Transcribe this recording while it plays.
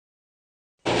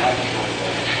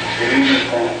Good evening,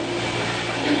 friends.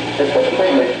 It's a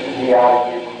privilege to be out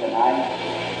here tonight,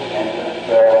 and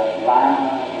this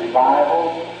Lima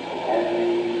revival and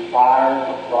the fire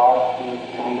of God seems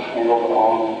to be kindled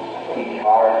on each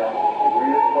heart, and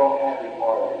we're so happy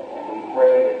for it. And we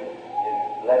pray that His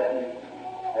blessing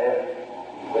rest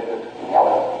with us and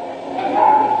help us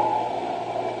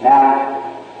tonight. Now,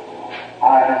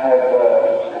 I have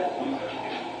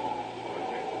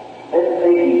been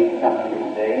thinking of something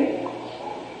today,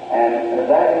 and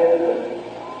that is that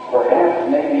perhaps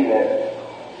maybe that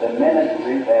the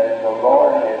ministry that the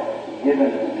Lord has given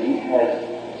to me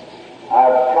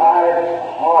I've tried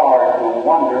hard to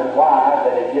wonder why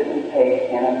that it didn't take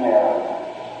in America,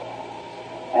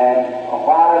 and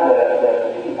why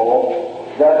the people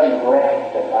doesn't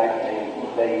grasp it like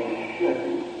they should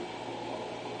be.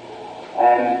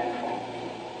 And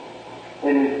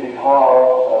it is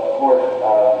because, of course,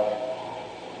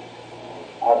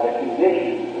 of the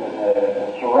conditions and the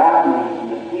surroundings and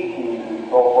the teachings and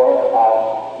so forth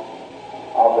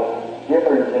of the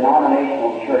different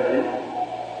denominational churches,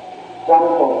 some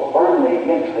so firmly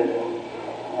against it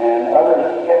and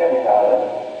others skeptic of it,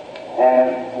 and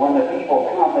when the people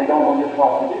come they don't know just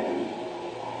what to do.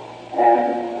 And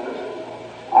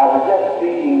I was just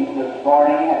speaking this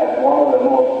morning at one of the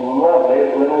most lovely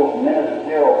little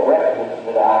ministerial breakfasts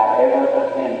that I ever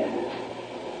attended.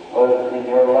 Was in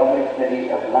your lovely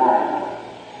city of Lima.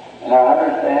 And I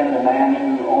understand the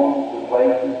man who owns the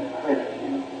place is a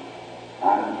Christian.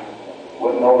 I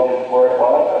wouldn't know just where it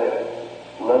was, but it's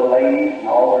little ladies and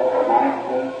all were so nice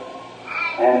to us.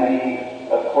 And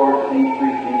of course, he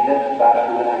preceded us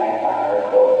about 2.5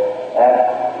 hours. So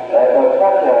that was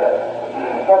such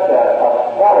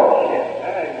a fellowship.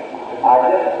 I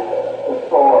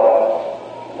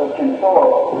just can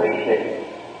so appreciate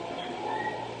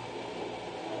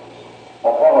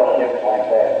a fellowship like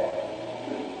that.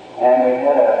 And we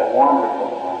had a wonderful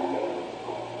time.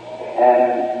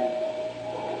 And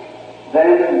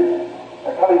then,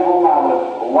 coming home, I was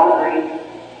wondering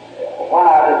why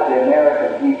did the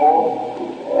American people,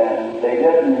 and they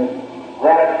didn't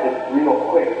grasp it real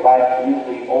quick like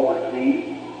usually overseas,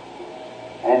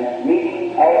 and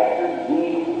meeting after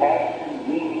meeting after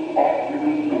meeting after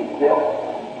meeting until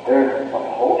there's a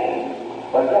potion,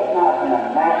 but just not in a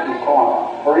massive form.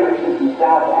 For instance, in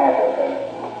South Africa,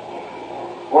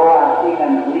 where I see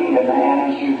them lead a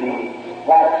man into the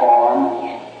platform,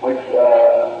 which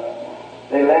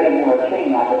they let him do a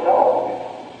chain like a dog.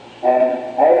 And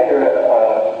after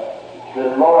the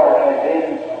Lord had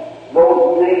been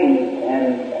those things,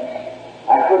 and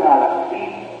I could not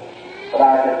speak, but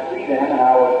I could see them, and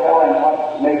I would tell him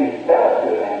what maybe spell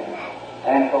to them.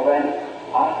 And so then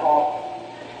I thought,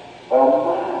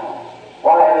 well,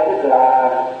 why is it that I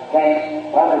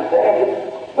can't understand it?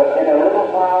 But in a little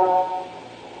while,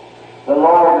 the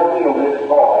Lord healed this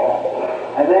boy.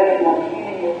 And then He was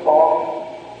healing this boy,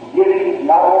 giving,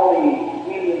 not only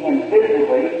healing him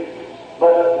physically,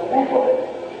 but mentally.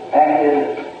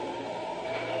 And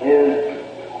his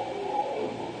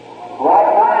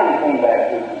right mind came back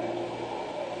to him.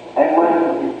 And when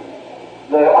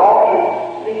the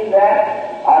audience seen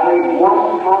that, I made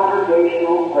one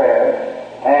congregational prayer,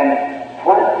 and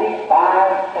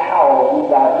 25,000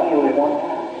 got healed at one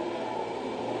time.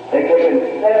 They gave him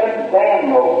 7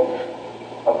 bandloads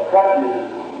of crutches,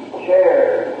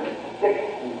 chairs, sticks,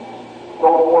 and so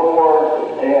forth.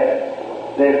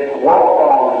 They walked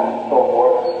on and so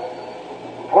forth.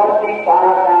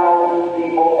 25,000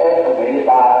 people estimated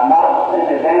by not an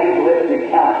evangelistic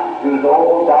account. It was the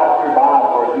old Dr.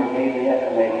 Bosworth who gave the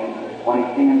estimation when he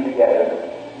seen them together.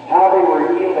 How they were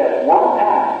healed at one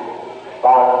time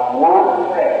by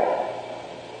one prayer.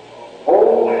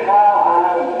 Oh, how I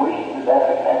wish that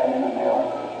had happened in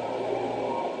America.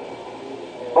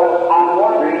 But I'm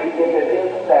wondering if it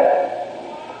isn't that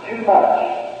too much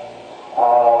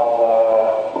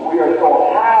we are so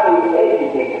highly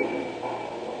educated.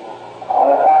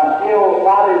 Until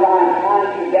Father Ryan trying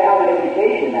to down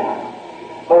education now.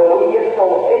 But we get so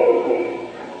educated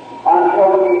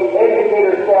until we educate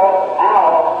ourselves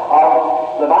out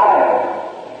of the Bible.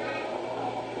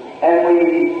 And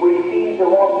we seem to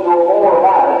want to know more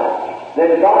about it than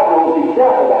God knows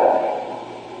Himself about it.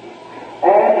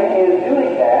 And in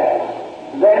doing that,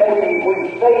 then we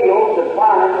fail to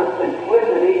find the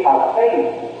simplicity of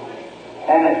faith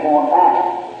and its own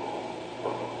act.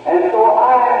 And so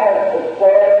I have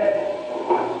said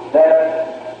that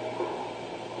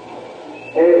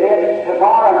if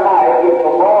tomorrow night, if the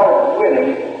Lord is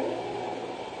willing,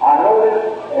 I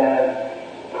noticed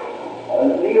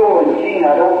Leo and Gina, I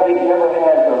don't think never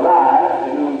had the right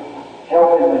to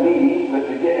help in the meetings, but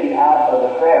to getting out of the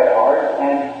prayer cards,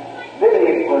 and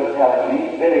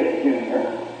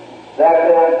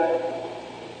that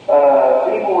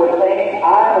people were saying,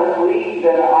 I'm asleep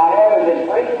and I haven't been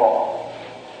prayed for.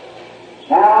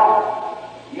 Now,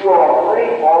 you are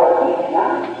prayed for each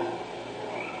night.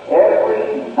 Every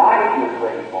night you're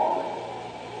prayed for.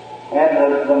 And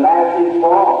the mass is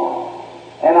long.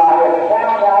 And I have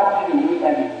found out too,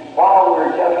 and while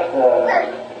we're just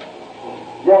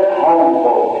home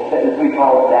folks, as we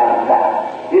call it downtown,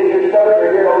 is your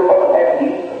server here on both that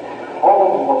deep?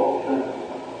 Home folks.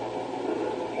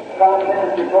 Some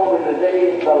minister told me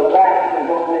today the latch is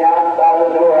on the outside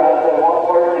of the door. I said, what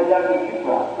part of Kentucky are you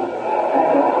from?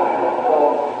 So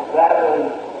that was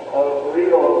a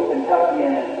real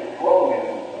Kentuckian slogan.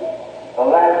 The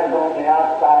latch is on the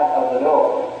outside of the door.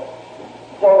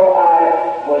 So I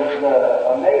was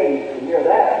amazed to hear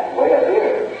that way up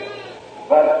here.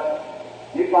 But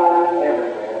you find it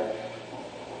everywhere.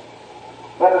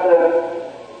 But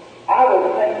I was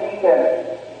thinking that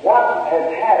what has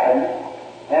happened,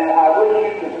 and I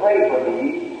wish you could pray for me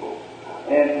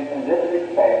in this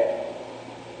respect.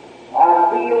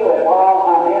 I feel that while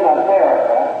I'm in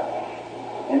America,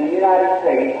 in the United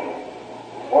States,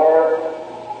 or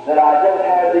that I just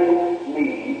had these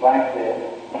meetings like this,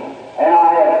 and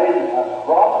I have been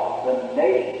across the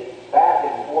nation, back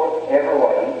and forth every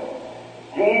way,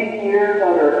 10 years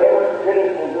under every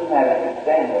criticism that it can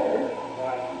stand under,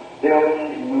 still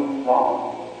she moves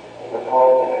on.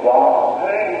 Because it's God,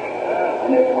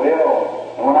 and it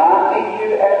will. And when I meet you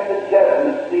at the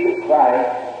judgment seat of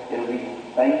Christ, it'll be the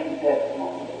same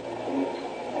testimony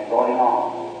and going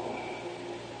on.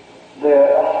 The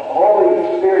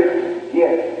Holy Spirit's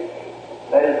gift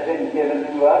that has been given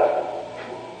to us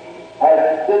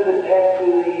has stood the test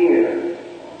through the years,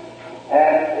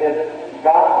 and it's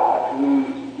God who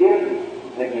gives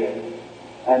the gift,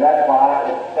 and that's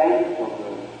why it stands for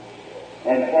good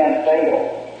and can't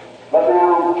fail. But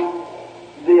now,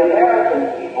 the American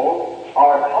people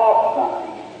are taught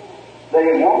something.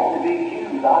 They want to be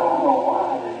Jews. I don't know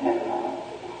why they can't.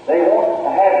 They want to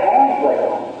have hands laid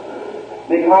on them.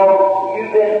 Because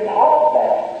you've been taught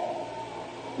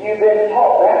that. You've been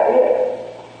taught that's it.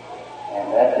 And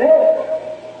that's it.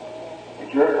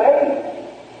 It's your faith.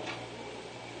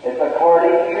 It's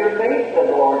according to your faith, said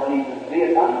the Lord Jesus, be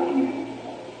it unto you.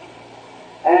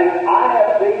 And I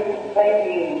have been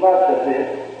thinking much of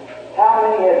this. How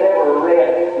many has ever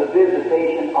read the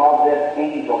visitation of this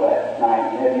angel last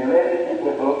night? Have you read it in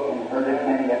the book and heard it?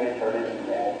 Many of you heard it and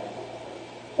read it.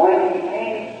 When he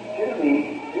came to me,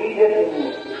 he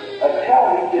didn't tell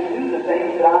me to do the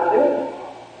things that I'm doing.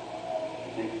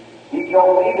 He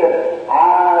told me that I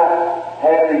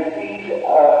have received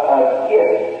a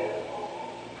gift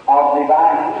of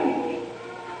divine healing.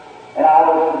 And I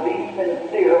was to be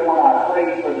sincere when I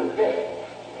prayed for the sick.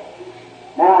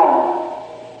 Now,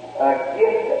 a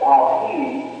gift of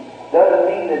healing doesn't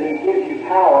mean that he gives you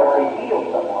power to heal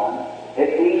someone.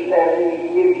 It means that he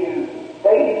gives you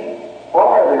faith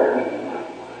for their healing.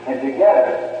 And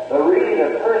together, the really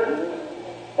the person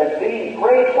that's being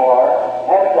prayed for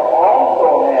has to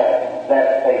also have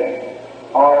that faith,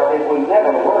 or it would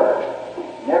never work.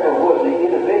 Never would. The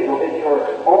individual is your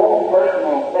own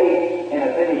personal faith in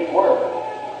a finished work.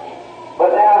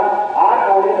 But now, I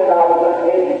told him that I was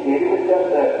uneducated with just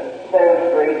a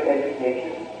 7th grade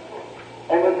education,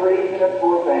 and was raised in a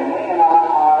poor family, and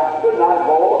I could not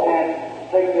go and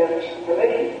take this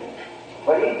commission.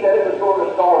 But he said it was going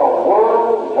to start a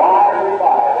worldwide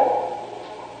revival,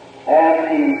 and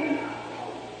the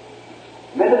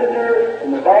minister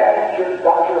in the Baptist church,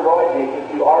 Dr. Roy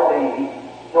Jacobs, who ordained me,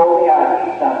 told me I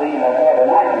need something, and I had a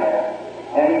nightmare,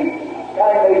 and he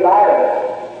kind of made light of it.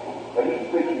 But he's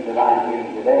preaching divine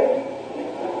healing today.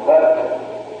 But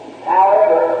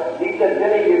however, he said,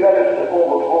 Billy, you better slip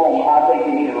over home. I think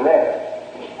you need a rest.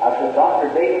 I said, Dr.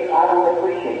 Davis, I don't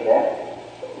appreciate that.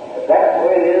 If that's the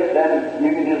way it is, then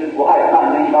you can just wipe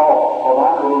my name off, because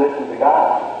I'm going to listen to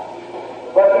God.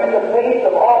 But in the face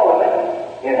of all of it,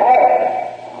 it has.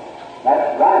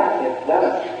 That's right, it's done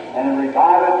it. And the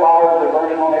revival flowers are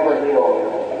burning on every hill here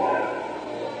tonight.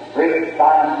 Great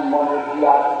signs and wonders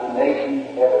throughout the nations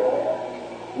everywhere.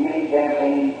 Healing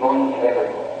campaigns going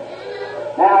everywhere.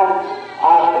 Now,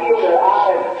 I feel that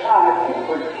I have tried to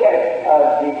project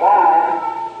a divine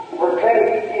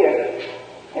prophetic gift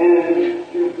and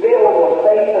to build the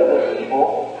faith of the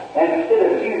people, and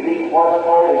instead of using what's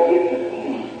called a gift of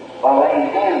healing by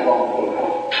laying hands on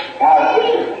people. Now, a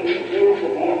gift of healing is to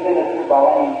be administered by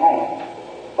laying hands.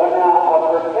 But now,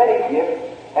 a prophetic gift,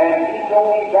 and he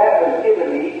told me that was given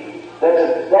me, that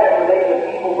would make the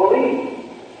people believe.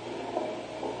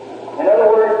 In other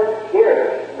words,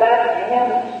 here, that's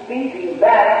him speaking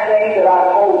that, saying that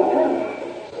I told the truth.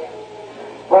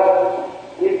 But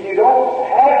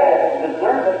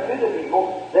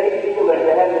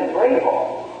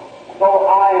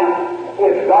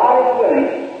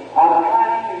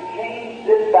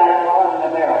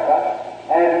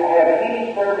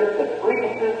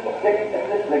sick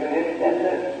and the afflicted and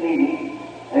the needy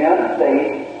and the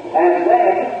unsaved, and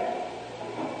then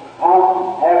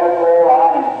come have a prayer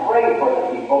line and pray for the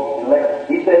people.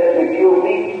 He says, if you'll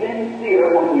be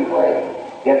sincere when you pray,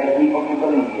 get the people to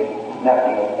believe you,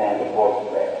 nothing will stand before the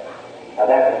prayer. Now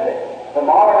that's it.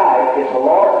 Tomorrow night, if the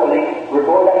Lord willing, we're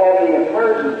going to have the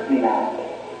emergency night.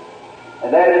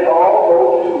 And that is all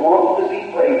those who want to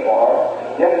be prayed for.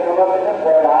 Just come up in the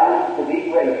prayer line to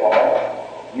be prayed for.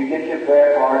 You get your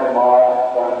prayer card tomorrow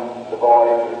from the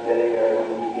boys who are sitting there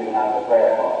when you're giving out the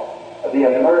prayer card. The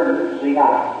emergency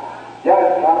night.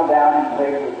 Just come down and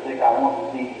pray for the sick. I want to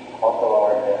see what the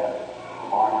Lord does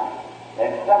tomorrow night. And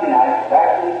Sunday night,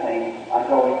 back to the same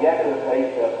until we get to the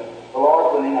place of the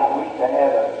Lord willing. I wish to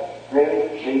have a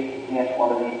great big tent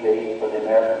one of these days for the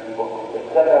American people to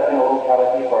set up in a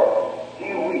locality for a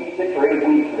few weeks, 6 or 8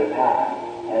 weeks at a time.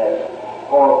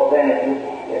 For then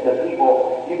the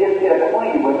people, you just get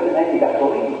acquainted with it, and then you got to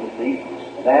leave, you see.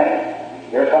 And then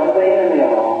here comes the enemy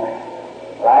along.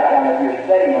 Right? And if you're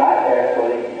sitting right there so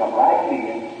they can come right to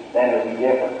you, then it'll be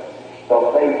different.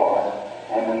 So pray for us.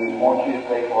 And we want you to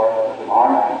pray for us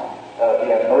tomorrow night.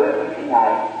 The emergency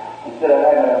night. Instead of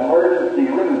having an emergency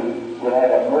room, we'll have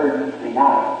an emergency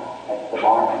night. That's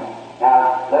tomorrow night.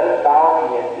 Now, let us bow our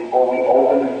heads before we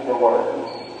open the Word.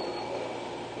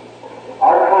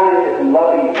 Our kindness and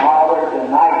loving Father,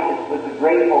 tonight is with a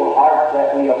grateful heart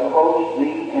that we approach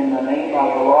Thee in the name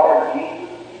of the Lord Jesus.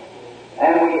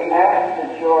 And we ask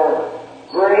that Your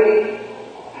great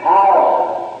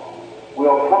power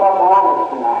will come upon us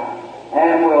tonight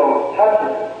and will touch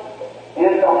us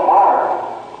in the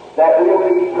heart, that we'll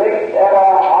be pricked at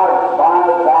our hearts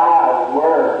by Thy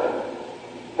Word.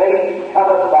 Faith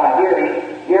cometh by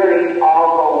hearing, hearing of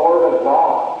the Word of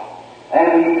God.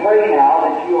 And we pray now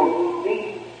that You'll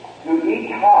speak to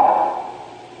each heart,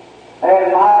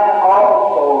 and mine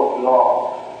also,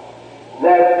 Lord,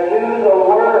 that through the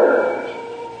Word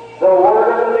of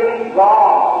the living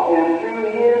God, and through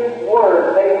His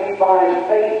Word, may we find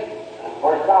faith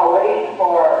for salvation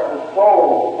for the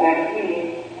soul and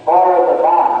healing for the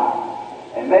body.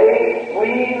 And may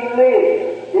we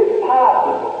live, if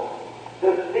possible,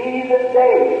 to see the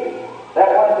day that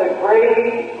when the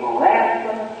great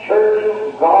ransomed Church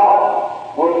of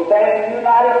God will stand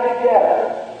united together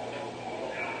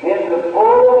in the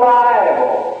full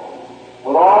Bible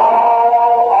with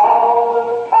all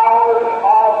the powers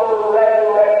of the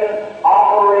resurrection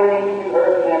operating to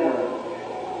her memory.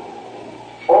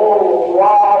 Oh,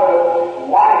 what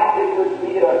a life it would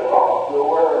be across the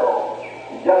world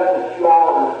in just a few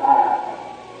hours' time.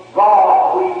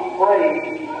 God, we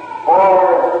pray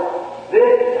for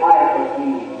this type of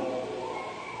healing.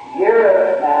 Hear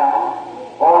us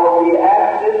now, for we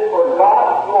ask this for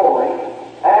God's glory,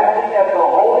 asking that the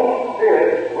Holy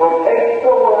Spirit will take the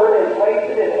Word and place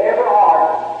it in every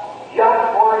heart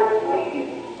just where it's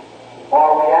needed.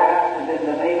 For we ask it in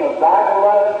the name of Thy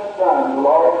beloved Son, the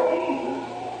Lord Jesus.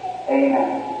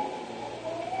 Amen.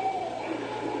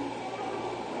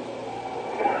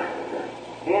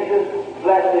 In this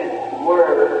blessed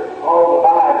Word called the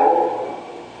Bible,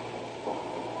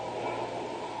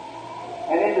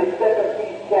 and in the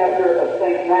 17th chapter of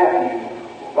St.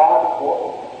 Matthew's Gospel,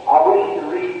 I wish to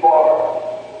read for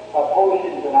a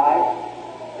portion tonight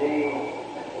the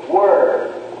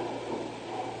Word.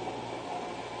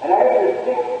 And after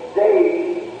 6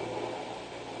 days,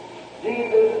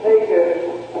 Jesus taketh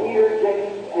Peter,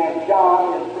 James, and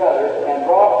John, his brothers, and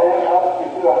brought them up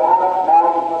into a high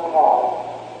mountain apart,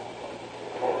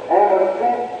 and was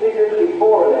transfigured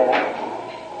before them,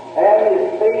 and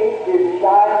his face did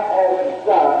shine as the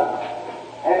sun,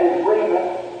 and his raiment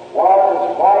was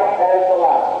as white as the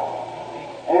light.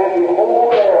 And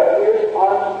behold, there appeared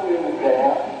unto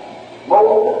them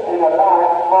Moses and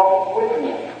Elias talking with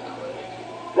him.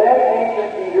 Then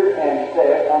answered Peter and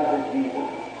said unto Jesus,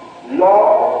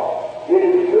 Lord, it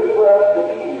is good for us to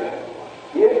be here.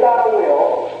 If Thou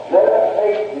wilt, let us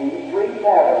make Thee 3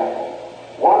 tabernacles,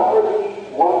 one for Thee,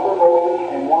 one for Moses,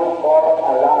 and one for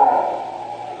Elias.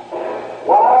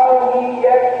 While we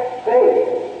yet spake,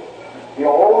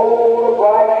 behold, a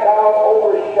bright cloud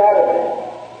overshadowed them.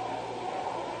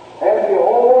 And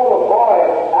behold, a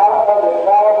voice out of the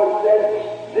cloud which said,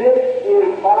 This is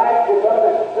my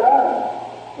beloved Son,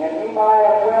 in whom I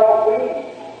am well pleased.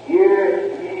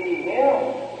 Hear ye him.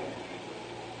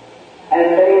 And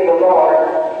may the Lord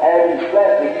add His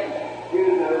blessing to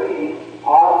the reading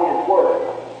of His Word.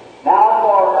 Now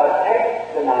for a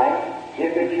text tonight,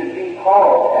 if it should be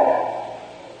called that,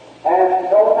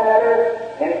 and no matter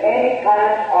in any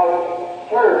kind of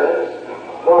service,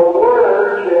 the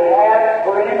Word should have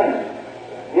preeminence.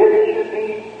 It should be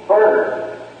first.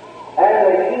 And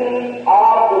the healing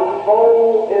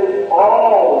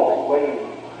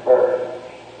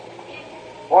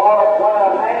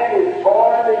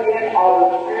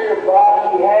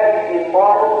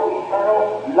immortal,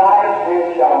 eternal life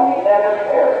and shall never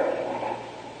perish.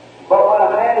 But when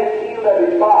a man is healed of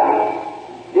his body,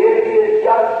 it is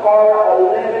just for a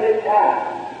limited time.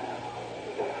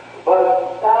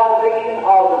 But salvation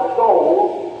of the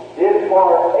soul is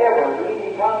forever.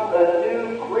 He becomes a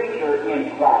new creature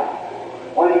in Christ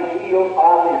when he's healed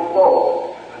of his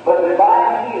soul. But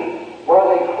divine healing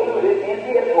was included in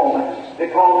the atonement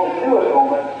because the new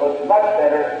atonement was much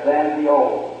better than the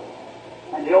old.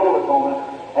 And the old atonement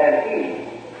had healing.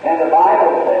 And the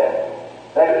Bible says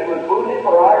that he was wounded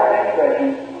for our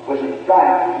transgressions, with his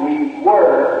stripes we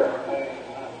were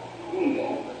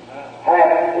healed.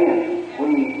 Past tense,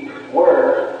 we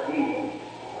were healed.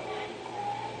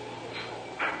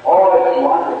 Oh, it's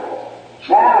wonderful.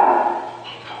 Now,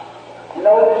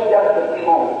 notice just a few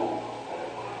moments.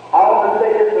 I want to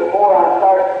say this before I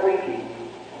start preaching,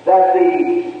 that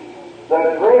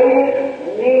the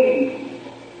greatest need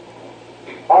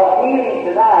of healing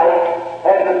tonight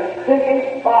has the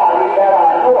sickest body that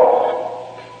I know of.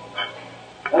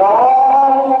 And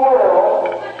all the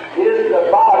world is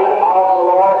the body of the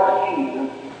Lord Jesus,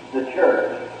 the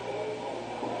church.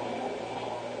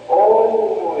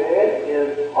 Oh, it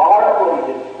is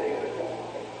horribly disfigured.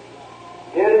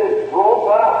 It is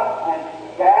broke up and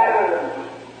scattered.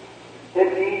 It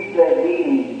needs a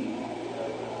healing.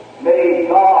 May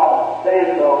God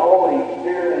send the Holy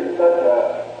Spirit in such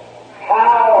a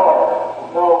power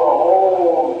till the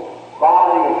whole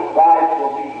body of Christ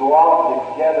will be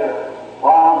brought together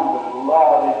on with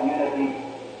love and unity.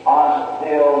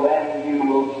 Until then you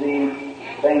will see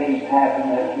things happen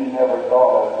that you never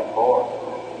thought of before.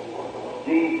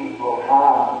 Jesus will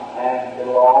come and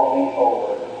it'll all be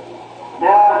over.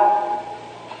 Now,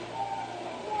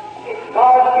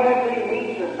 God usually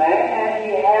meets with man, and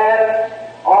He has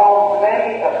on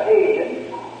many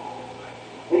occasions.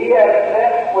 He has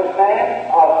met with man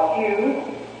a few,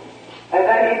 and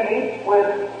then He meets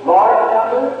with large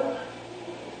numbers.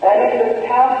 And in the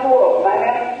council of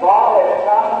man, God has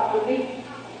come to meet.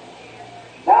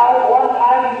 Now, at one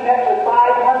time He met with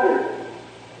 500.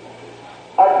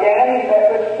 Again He met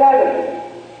with 70.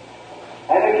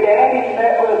 And again He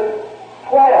met with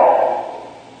 12.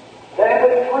 Then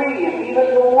with 3, and even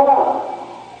to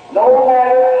 1. No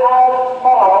matter how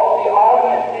small the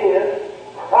audience is,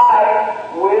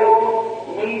 Christ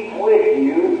will meet with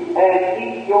you and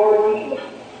meet your needs.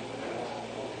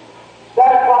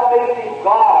 That's what makes Him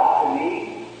God to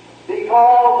me,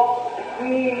 because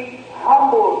He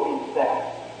humbles Himself.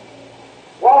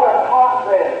 What a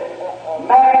contrast.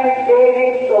 Man gave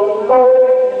Him the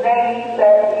lowest name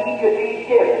that He could be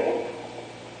given.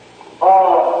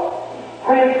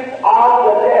 Prince of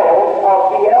the devils of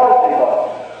Beelzebub.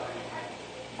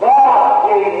 God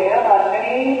gave Him a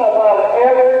name above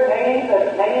every name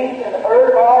that's named in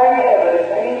earth or in heaven, and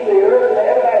named the earth and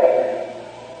heaven after.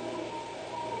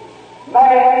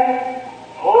 Man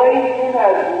placed Him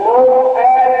as low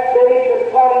as they could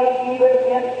put Him even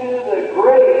into the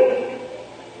grave,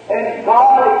 and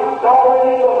God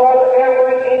exalted Him above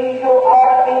every angel,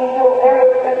 archangel, every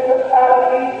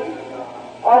principality,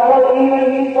 until even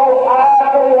He's so high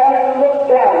that He has to look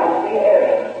down to see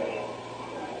heaven.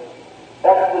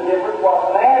 That's the difference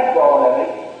what man thought of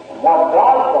Him and what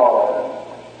God thought of Him.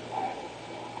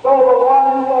 So the one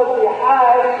who was the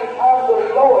highest becomes the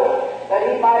lowest, that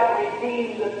He might redeem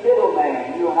the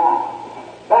middleman, you and I,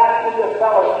 back to the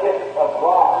fellowship of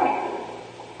God.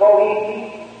 So He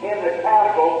meets in the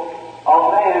council of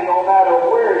man, no matter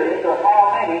where it is or how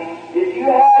many. If you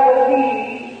have a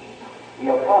need,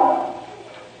 He'll come.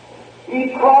 He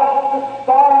crossed the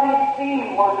stormy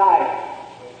sea one night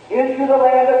into the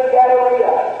land of Galilee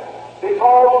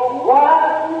because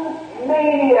one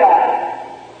maniac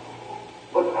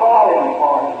was calling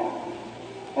for Him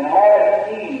and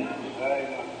had need.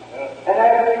 And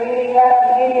after meeting that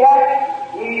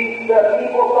maniac, the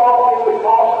people thought they would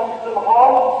call him to some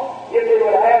halt if they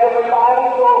would have a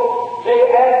revival, so they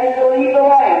asked Him to leave the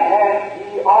land,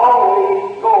 and He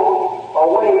always goes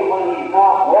away when He's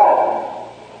not welcome.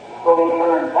 So He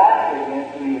turned back again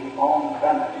to His own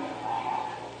country.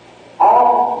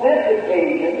 On this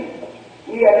occasion,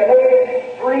 He had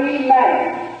taken 3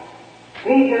 men,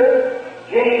 Peter,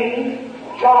 James,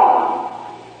 John.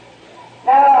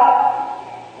 Now,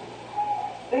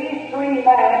 these 3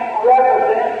 men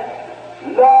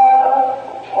represent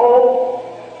love,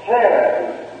 hope, charity.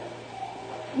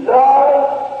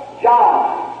 Love,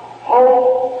 John.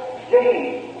 Hope,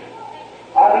 James.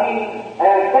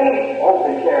 And faith, hope,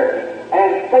 and charity.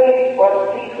 And faith was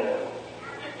Peter.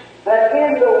 That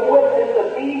in the witness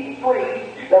of these 3,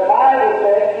 the Bible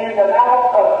says, in the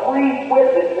mouth of 3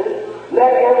 witnesses,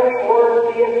 let every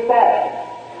word be established.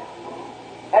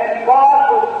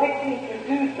 fixing to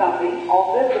do something on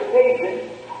this occasion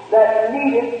that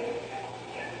needed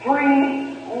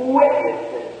 3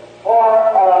 witnesses or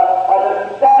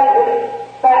an established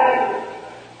family.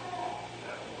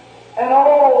 And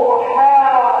oh,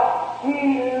 how he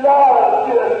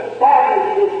loved to establish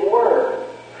his word.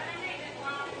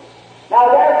 Now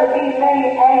there could be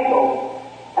many angles,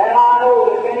 and I know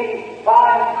that many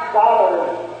fine scholars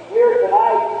here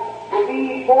tonight will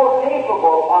be more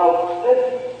capable of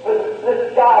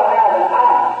this job now than I.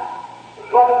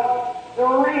 But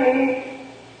really,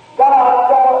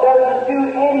 God doesn't do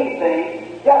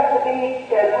anything just to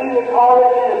be, as we would call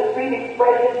it in a street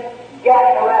expression,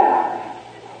 gadding around.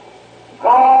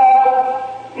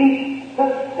 God speaks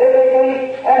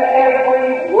specifically, and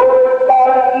every word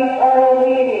got an eternal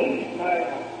meaning.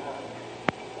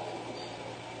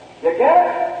 You get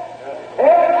it?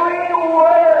 Every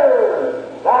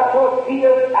word that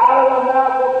proceedeth out of the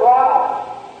mouth of God.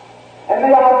 And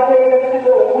may I say this to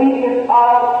the weakest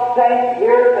of saints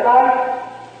here tonight,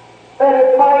 that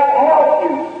it might help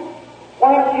you.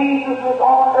 When Jesus was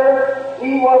on earth,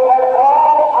 He was at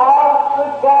all of the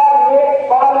Godhead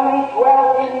bodily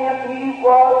dwelt in Him. He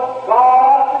was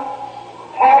God,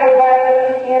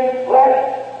 tabernacling in flesh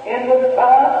in the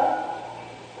Son.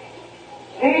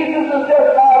 Jesus was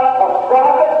just not a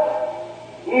prophet,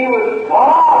 He was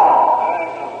God.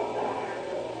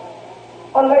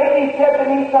 A lady said to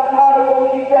me some time ago,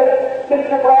 she said,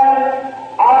 Mr. Branham,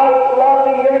 I would love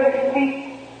to hear you speak.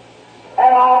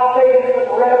 And I'll say this with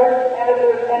reverence, and if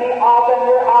there's any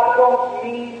offender, I don't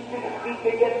mean to speak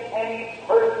against any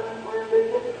person's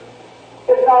religion.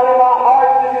 It's not in my heart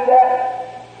to do that.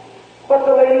 But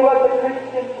the lady was a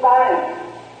Christian Science.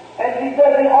 And she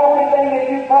said the only thing is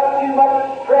you put too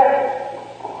much stress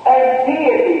and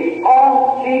deity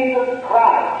on Jesus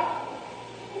Christ.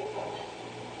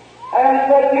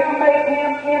 And said you make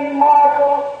Him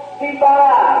immortal,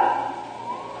 divine.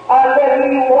 I said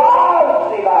He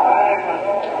was divine.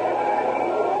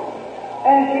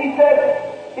 And she said,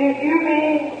 if you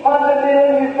mean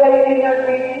fundamental, you say in your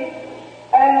preaching,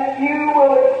 and you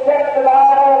will accept the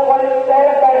Bible what it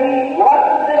says that He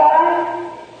wasn't divine?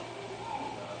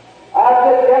 I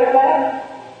said, yes, ma'am.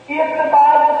 If the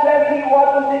Bible says He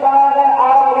wasn't divine, then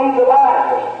I'll believe the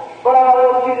Bible. But I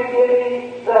want you to give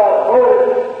me the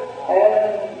verse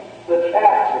and the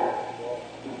chapter.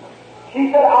 She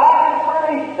said, I can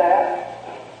furnish that.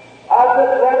 I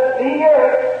said, let's be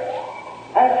here.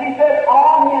 And she said,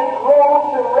 on His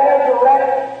road to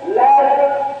resurrect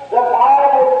Lazarus, the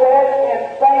Bible says in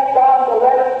St. John the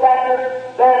 11th chapter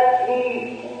that He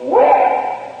wept.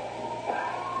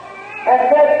 And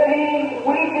said, being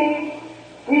weeping,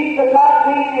 He could not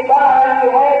be divine, He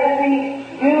had to be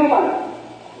human.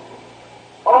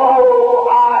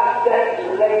 Oh, I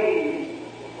said, lady,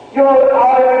 your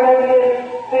argument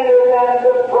is thinner than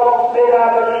the bronze made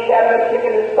out of a shattered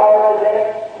chicken and stars in it.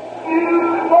 You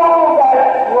know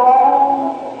that's wrong.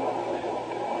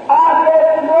 I said,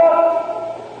 look,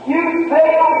 you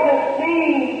fail to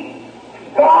see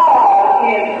God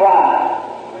in Christ.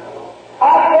 I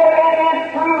said, it is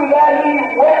true that He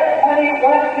wept and He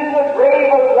went to the grave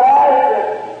of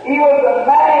Lazarus. He was a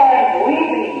man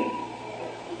weeping.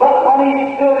 But when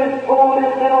He stood and pulled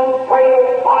His little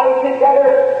frail body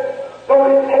together, so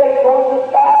His head towards the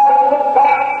sky, looked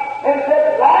back and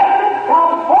said, Lazarus,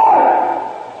 come forth.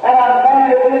 And a man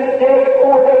that was dead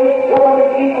 4 days, going to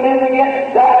keep him again,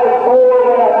 that was more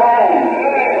than a man.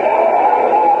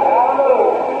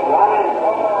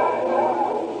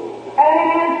 And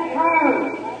it is true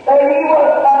that He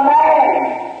was a man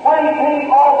when He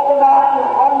came off the mountain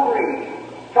hungry,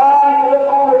 trying to look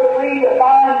on a tree to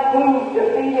find food to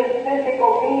feed His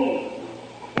physical needs.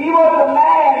 He was a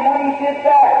man when He did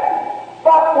that.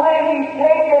 But when He's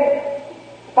taken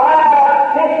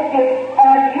 5 biscuits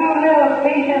and 2 little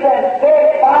pieces and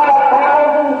fed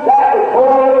 5,000, that was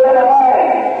more than a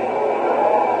man.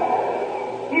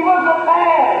 He was a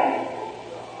man.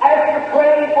 After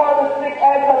praying for the sick,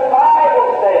 as the Bible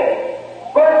says,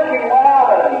 virtue went out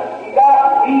of him. He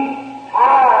got weak,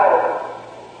 tired.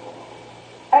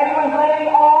 And he was laying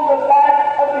on the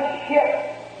back of the ship,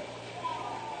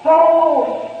 so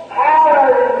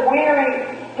tired and weary,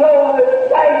 till the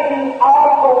dashing of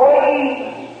the waves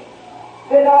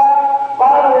did not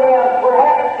bother him.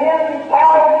 Perhaps 10,000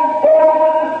 sailors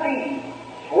of the sea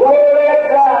swore they had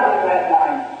drowned him that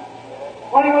night.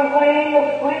 When he was laying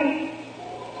asleep,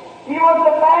 he was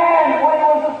a man when he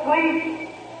was asleep.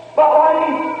 But when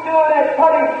he stood and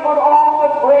put his foot on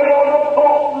the rail of the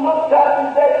boat, looked up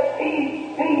and said,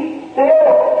 peace, peace,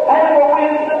 still, and the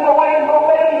winds and the waves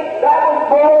obeyed, that was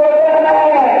more than a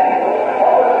man.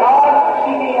 That was God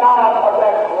speaking out of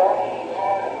that flesh.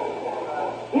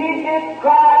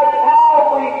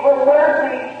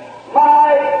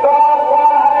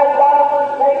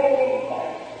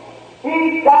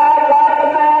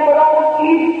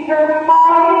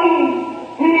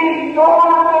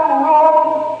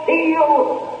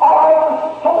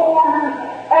 shoulders,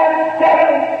 and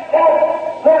death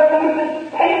itself produces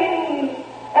pain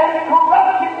and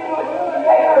corruption to its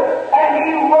creator, and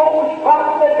he rose from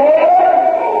the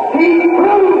dead. He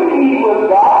proved he was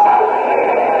God.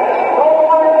 So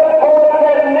when the poet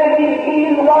said, living, he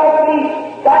loved me,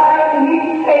 dying, he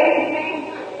saved me,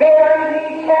 buried,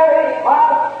 he carried my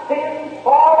sins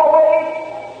far away,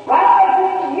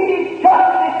 rising, he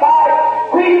justified,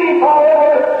 freely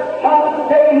forever.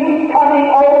 Someday he's coming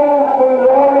over for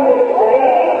glorious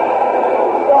day.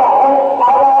 The hope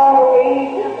of all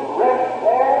ages rests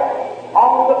there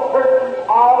on the person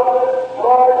of the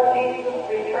Lord Jesus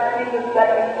returning the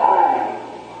second time.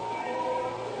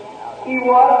 He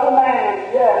was a man,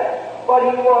 yes, but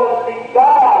he was the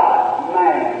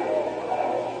God-man.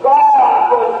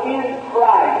 God was in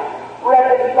Christ,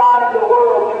 reconciling the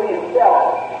world to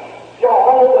himself.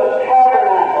 Jehovah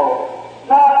tabernacle.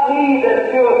 Not me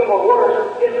that doeth the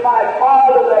work, it's my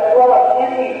Father that dwelleth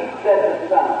in me, says the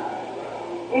Son.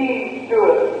 He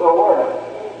doeth the work.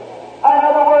 In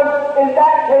other words, in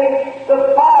that case,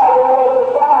 the Father was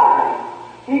the vine.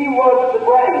 He was the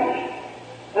branch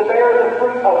to bear the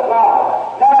fruit of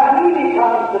God. Now he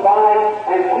becomes the vine,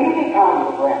 and we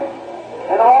become the branch.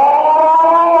 And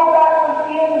all that was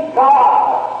in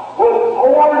God was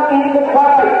poured into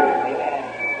Christ.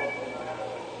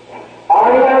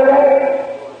 Are you ready?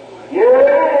 Here it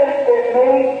is. It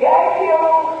may get you,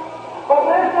 but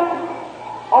listen,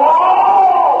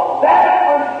 all that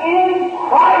was in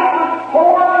Christ was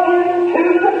poured into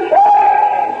the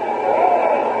church.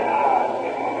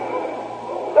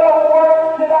 The work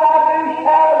that I do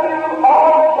shall you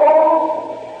also,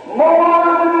 more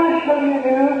than this shall you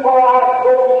do, for I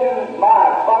go to my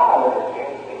Father.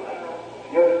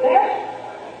 You see?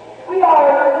 We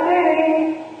are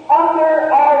living under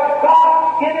our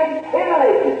God-given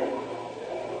privileges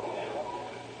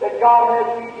that God has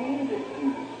redeemed us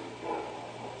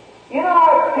to. In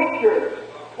our picture,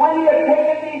 when He had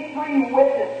taken these three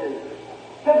witnesses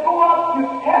to go up to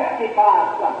testify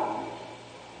something.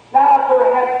 Now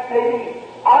perhaps maybe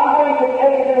I'm going to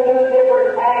take it in a little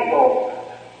different angle.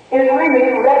 It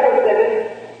really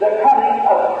represented the coming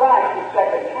of Christ the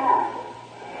second time.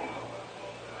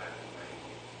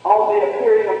 On the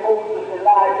appearing of Moses,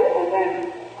 Elijah, and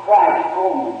then Christ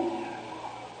only.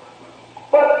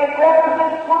 But it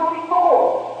represents something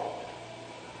more.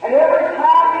 And every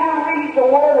time you read the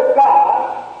Word of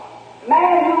God,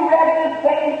 man who read this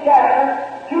same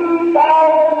chapter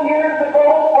 2,000 years ago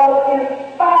was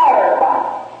inspired by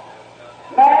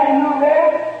it. Man who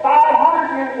read it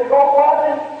 500 years ago was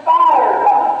inspired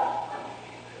by it.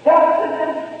 Just as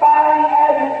inspiring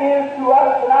as it is to us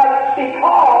tonight,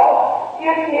 because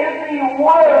it is the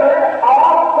Word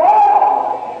of God.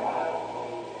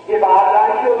 If I'd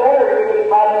write you a letter, it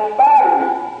might inspire you,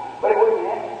 but it wouldn't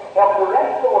help the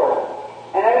rest of the world.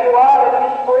 And as you are, an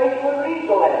inspiration would read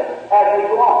the letter as we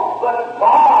go on. But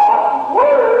God's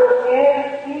Word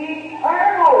is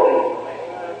eternally,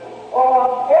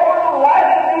 from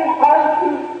everlasting unto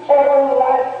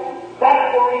everlasting. That's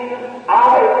the reason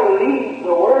I believe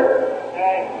the Word.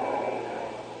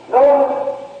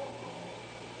 Notice,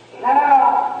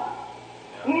 now,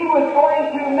 He was going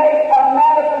to make a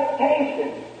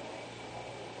manifestation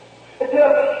to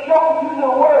show to the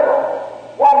world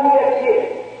what He had did.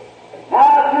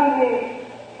 Now to the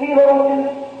theologians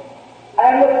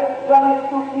and the Sunday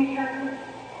school teachers,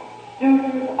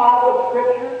 students of the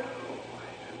Scripture,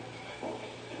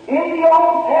 in the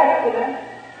Old Testament,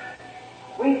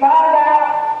 we find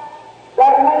out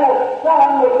that when a son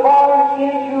was born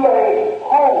into a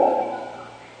home,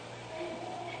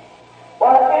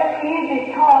 well, then he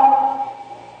becomes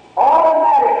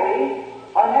automatically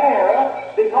an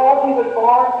heir because he was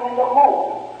born in the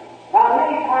home. Now,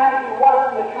 many times you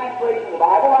watch in the translation of the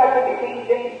Bible, like in the King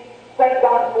James, St.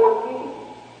 John 14,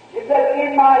 it says,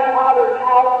 "In my Father's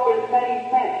house is many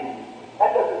mansions."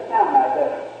 That doesn't sound right,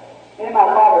 does it? In my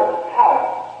Father's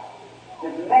house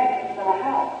is mansions in a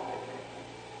house.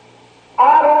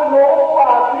 I don't know,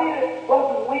 I believe it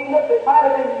wasn't Weedlip, it might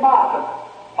have been Moffat,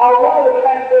 or one of the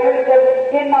translators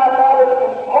says, "In my Father's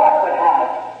compartment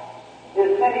house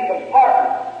is many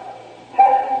compartments."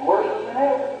 That's worse than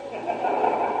ever.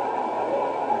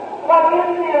 But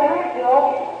in the original,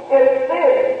 it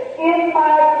says, "In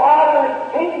my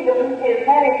Father's kingdom is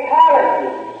many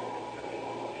palaces."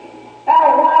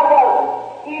 Now, why was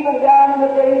it? Even down in the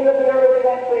days of the early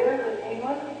translators in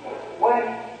England, when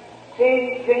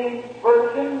King James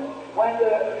Version, when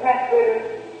the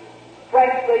translators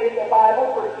translated the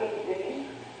Bible for King James,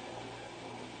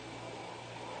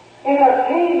 in a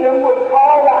kingdom was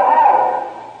called a house,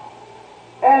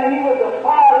 and he was the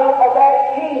father of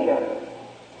that kingdom.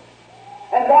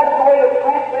 And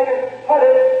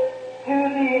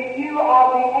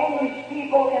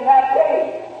in that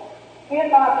day. In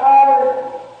my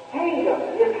Father's kingdom,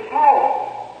 His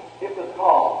house, it was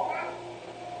called.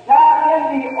 Now,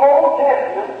 in the Old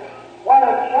Testament, when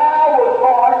a child was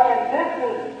born, and this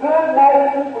is good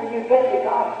medicine for you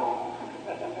Pentecostals.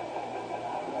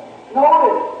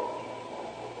 Notice,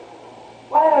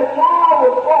 when a child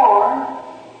was born,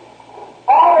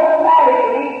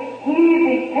 automatically he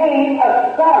became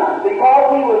a son because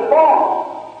he was born.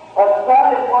 A son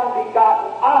is one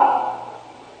begotten of.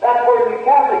 That's where you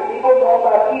Catholic people know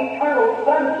about eternal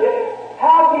sonship.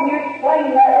 How can you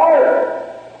explain that word?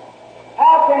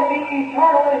 How can be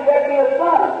eternal if there be a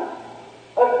son?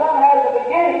 A son has a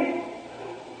beginning.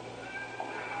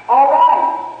 All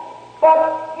right.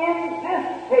 But in this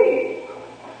case,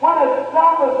 when a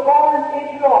son was born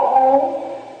into a home,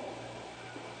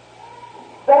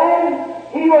 then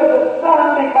he was a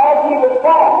son because he was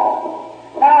born.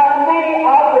 Now, many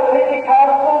of the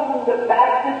Pentecostals and the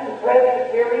Baptists and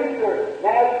Presbyterians or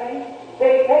Nazarenes,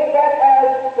 they take that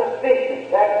as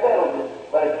sufficient. That settles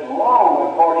it. But it's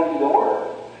wrong according to the Word.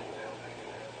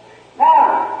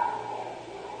 Now,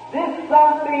 this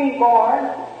son being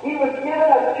born, he was given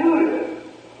a tutor.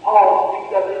 Paul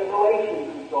speaks of it in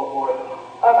Galatians and so forth,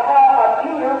 of how a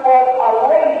tutor was a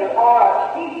later or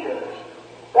a teacher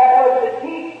that was to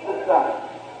teach the son.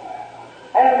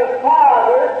 And the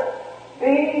father,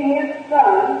 being his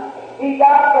son, he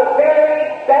got the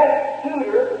very best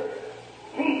tutor,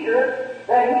 teacher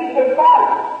that he could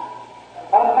find.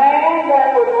 A man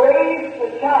that would raise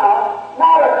the child,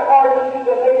 not according to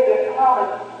the maybe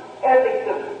common ethics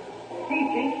of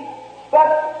teaching, but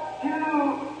to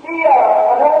be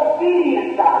an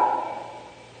obedient child.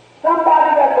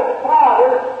 Somebody that the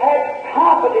father had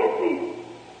confidence in.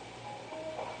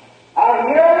 Now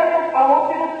here it is, I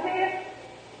want you to see it.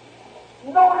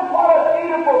 Notice what a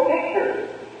beautiful picture,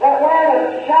 that when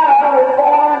a child is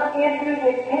born into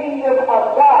the kingdom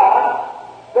of God,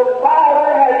 the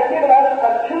Father has given us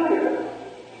a tutor,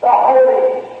 the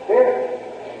Holy Spirit.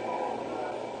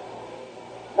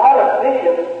 Not a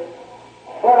bishop,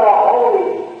 but a Holy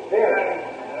Spirit.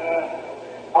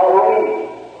 A race.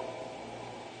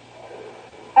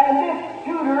 And this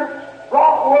tutor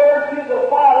brought word to the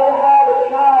Father how the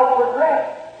child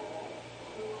progressed.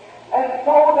 And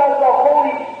so does the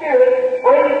Holy Spirit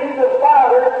bring to the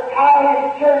Father how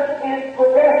His church is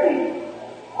progressing.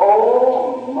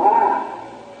 Oh my!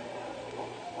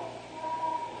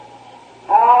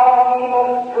 How we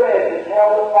must dread to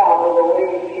tell the Father the way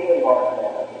we behave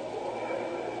ourselves.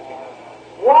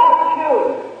 What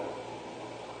children?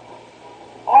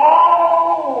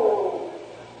 All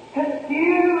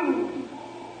confused.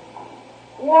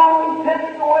 One this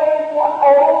way, one,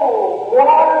 oh, what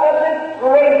a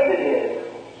disgrace it is.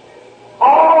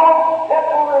 All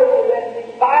separated and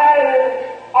divided,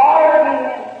 arguing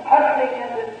and fussing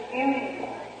and disputing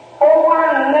over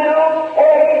little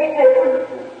petty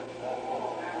differences.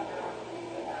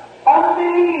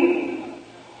 Unbelief,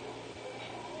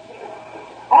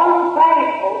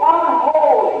 unthankful,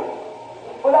 unholy,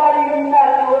 without even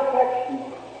natural affection,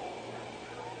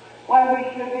 when we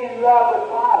should be in love with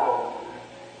God.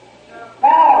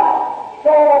 Now,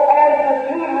 so as the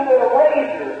tutor, the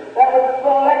raiser that was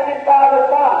selected by the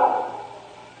Father,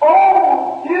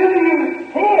 oh, do you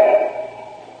see it?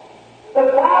 The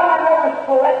Father never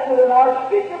selected an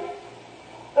archbishop.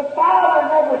 The Father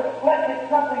never selected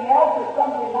something else or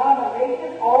some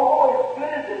denomination, although as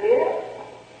good as it is.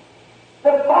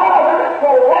 The Father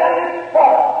selected the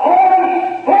Holy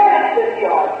Spirit to be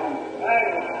our tutor.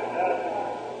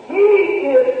 He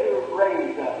is to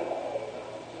raise us.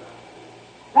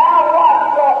 Now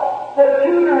what's the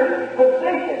tutor's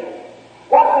position?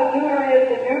 What the tutor is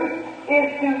to do is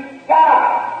to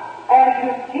guide and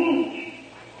to teach.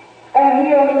 And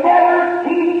he'll never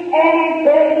teach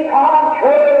anything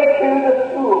contrary to the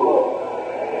school book.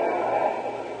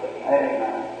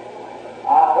 Amen. I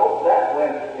hope that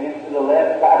went into the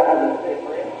left side of the stick.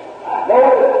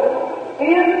 Notice,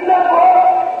 in the book,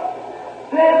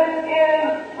 this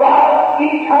is God's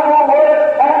eternal Word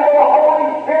and the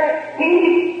Holy Spirit.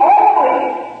 He's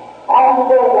only on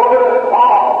the Word of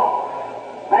God.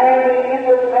 Man,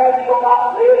 the man shall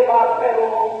not live by bread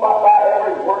alone, but by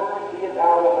every word that proceedeth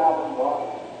out of the mouth of God.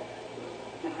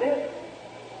 Is this?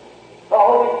 The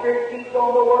Holy Spirit keeps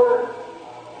on the Word.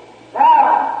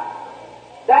 Now,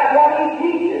 that's what He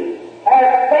teaches.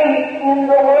 Have faith in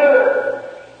the Word.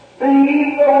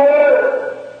 Believe the Word.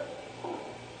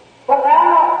 But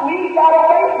now, we got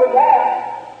away from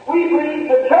that. We believe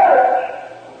the church.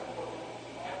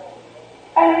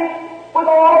 And with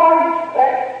all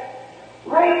respect,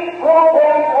 great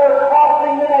programs are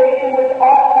crossing the nation which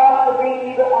ought not to be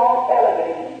even on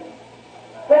television.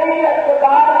 They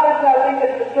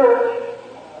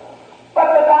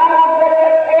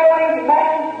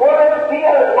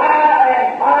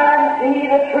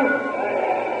the truth.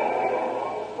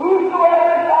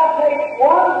 Whosoever shall take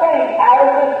one thing out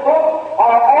of this book,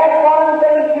 or add one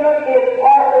thing to it, his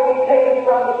part will be taken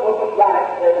from the book of life,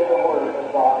 says the Word of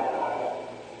God.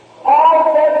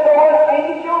 Paul says to an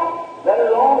angel, let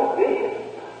alone a bishop,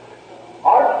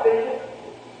 archbishop,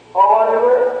 or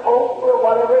whatever, pope, or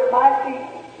whatever it might be,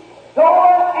 though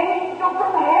an angel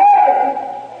from heaven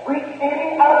preach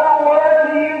any other word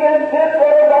to you than this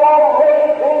that is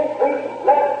already been preached,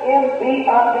 let him be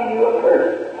unto you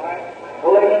accursed.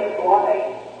 Galatians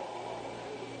 1:8.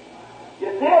 You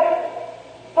see it?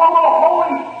 So the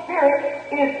Holy Spirit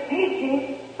is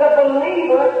teaching the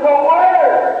believer the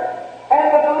Word. And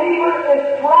the believer is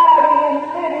thriving and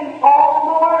living on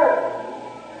the Word.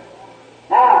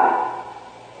 Now,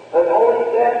 the Holy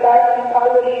Spirit back in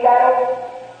the shadow,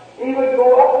 he would go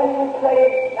up and he would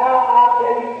say, now I'll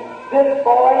tell you, this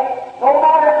boy, no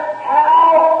matter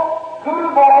how good a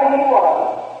boy he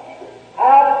was,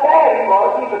 how bad he was,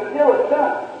 he was still a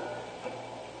son.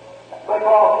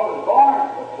 Because he was born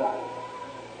as a son.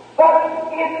 But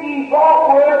if he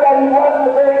brought word that he wasn't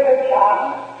a very good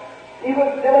child, he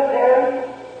was military,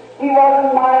 he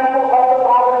wasn't mindful of the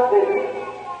Father's business,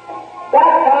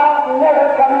 that child never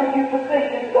come into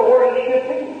position to where he should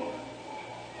be.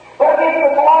 But if the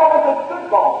boy was a good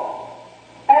boy,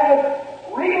 and was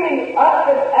really up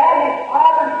and at his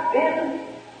Father's business,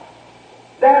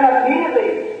 then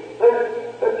immediately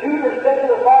the tutor said to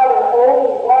the father,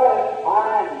 oh, what a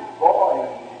fine boy.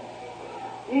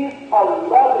 He's a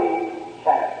lovely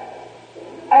chap.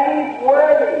 And he's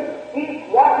worthy. He's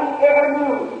watching every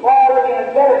move for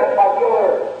the betterment of your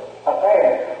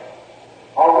affairs.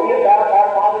 Are we about our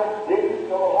Father's business of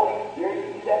the Holy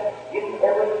Spirit? He said, getting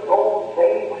every soul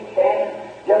saved we can,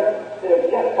 just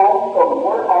on the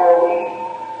work. Are we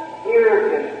here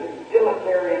in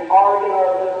dilatory and arguing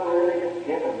our little religious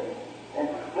differences and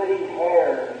splitting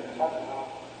hairs and such?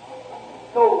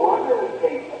 No wonder we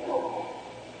take it no more.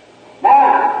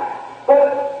 Now,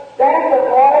 but then the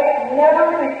boy never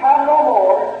become no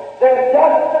more than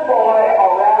just a boy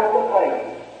around the place.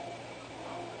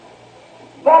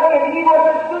 But if he was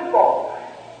a good boy,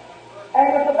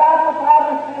 and was about the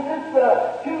Father's business, the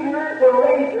tutor, the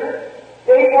raiser,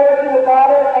 gave word to the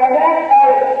Father, and then at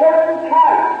a certain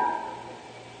time,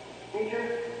 teacher,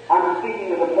 I'm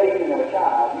speaking of the placing of a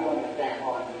child, you understand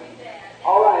what I mean?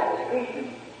 All right,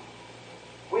 speaking.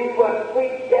 We were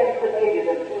predestinated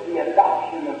unto the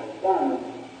adoption of sons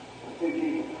through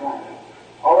Jesus Christ.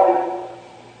 All right.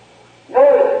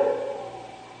 Notice,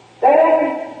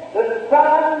 then the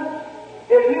son,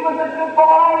 if he was a good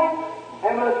boy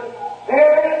and was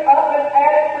very up and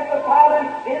at it with the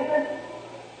Father's business,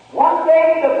 one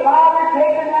day the Father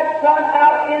taking that son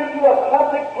out into a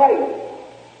public place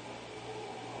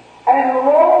and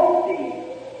robed him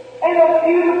in a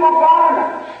beautiful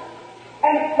garment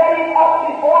and set him up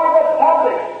before the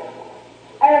public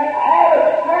and had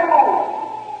a ceremony.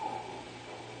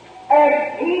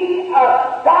 And he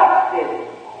adopted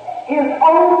his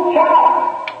own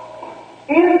child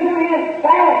into his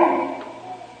family.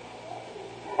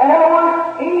 In other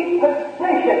words, he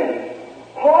positioned,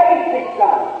 placed his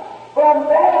son. From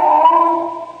then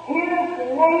on, his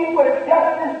name was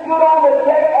just as good on the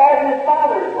deck as his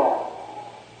father's was.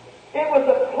 It was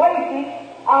a placing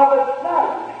of a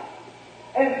son.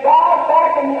 And God,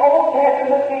 back in the Old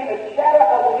Testament, being the shadow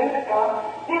of the new to come,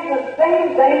 did the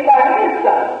same thing by his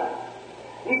son.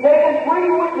 He taken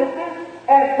 3 witnesses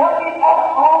and took him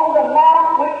up on the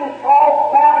mount which is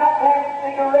called Mount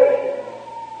Transfiguration.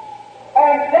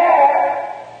 And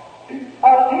there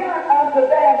appeared unto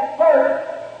them first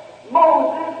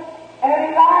Moses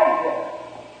and Elijah.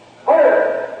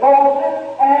 First Moses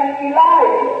and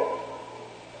Elijah.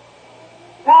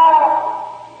 Now,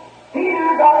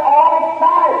 Peter got all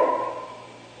excited.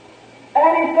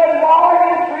 And he said, Lord,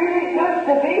 it's really good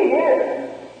to be here.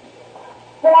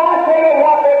 So I tell you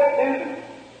what let's do.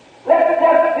 Let's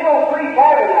just build 3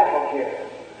 tabernacles here.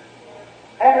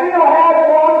 And we'll have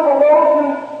one for those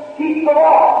who keep the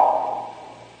law.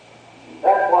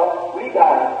 That's what we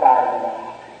got decided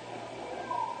about.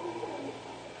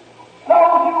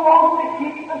 Those who want to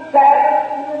keep the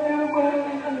Sabbath and the new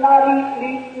moons and not eat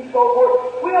meat and so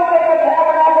forth, we'll make a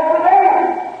tabernacle for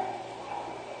them.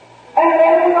 And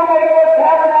then we'll make a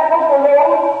tabernacle for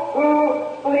those who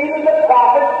believe in the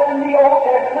prophets and the Old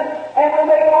Testament, and we'll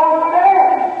make one for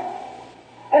them.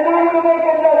 And then we'll make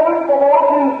another one for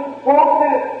those who want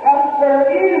to come serve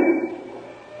you.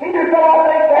 Peter said, I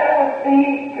think that would be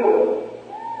good.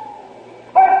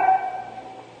 But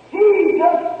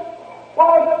Jesus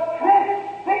was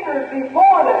transfigured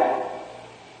before them.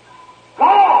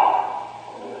 God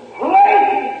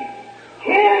placed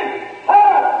His Son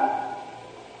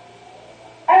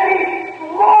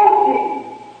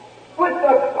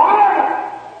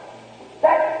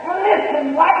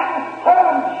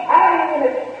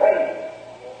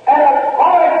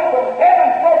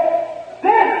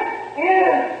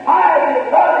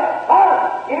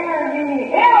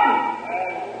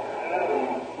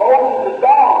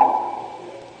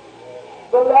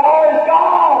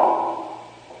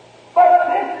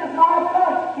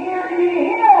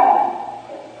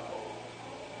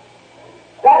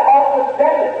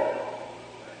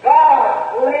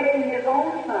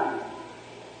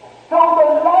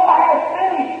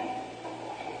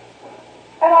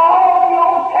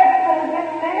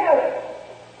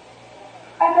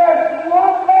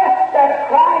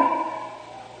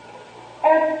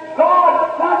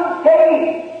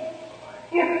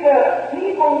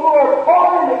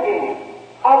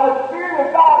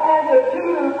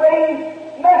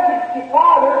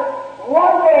Father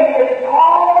one day is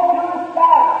called to the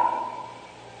side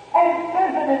and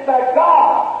visited by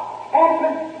God and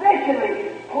positionally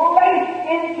placed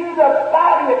into the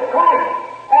body of Christ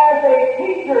as a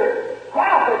teacher,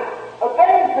 prophet,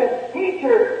 evangelist,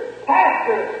 teacher,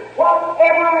 pastor,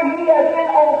 whatever he has been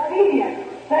obedient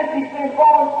since he's been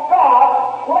born.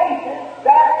 God places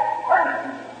that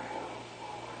person.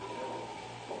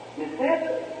 You see?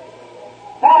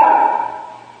 Now,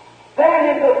 then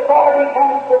his authority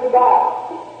comes from God.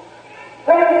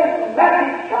 Then his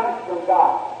message comes from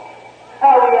God.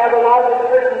 Now we have a lot of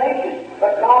impersonation,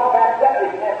 but God backs up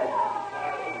his message.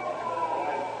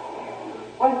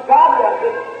 When God does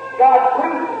it, God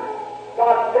proves it.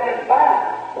 God stands by.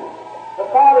 The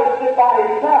Father stood by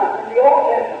his Son in the Old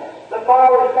Testament. The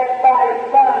Father stands by his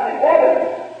Son in heaven.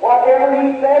 Whatever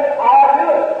he says, I'll do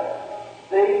it.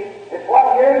 See? It's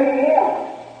what you're hearing him.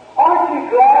 Aren't you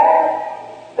glad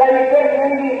that he said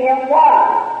you're hearing him? Why?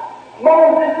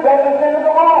 Moses represented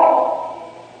the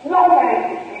law. No man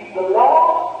can keep the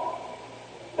law.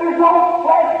 There's no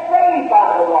flesh saved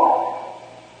by the law.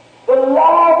 The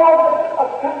law was a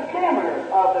condemner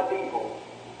of the people.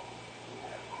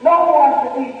 No one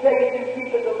can be saved in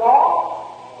keeping the law.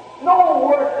 No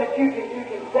work that you can do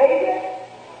can save it.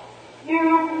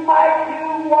 You might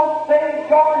do one thing,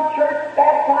 join church,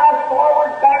 baptize,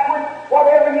 forward, backward,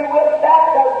 whatever you will. That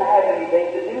doesn't have anything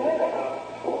to do with it.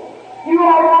 You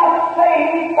are not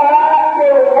saved by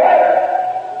your works.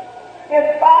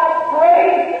 It's by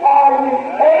grace are you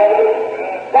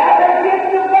saved. That's a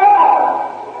gift of God.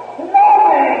 No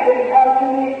man can come to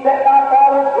me except my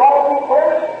Father draws me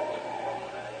first.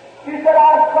 You said,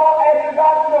 I saw after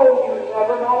God knows you.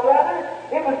 Never know, brother.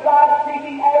 It was God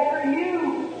seeking after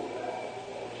you.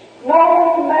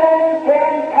 No man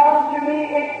can come to me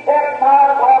except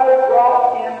my Father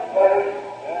draws him first.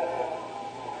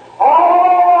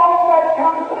 All that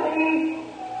come to me,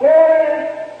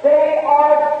 they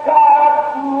are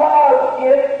God's love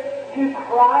gift to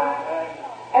Christ.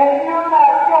 And you're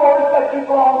not yours, but you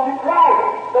belong to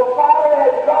Christ. The Father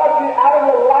has brought you out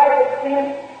of the life of sin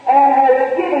and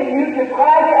has given you to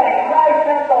Christ, and Christ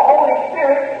sent the Holy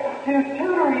Spirit to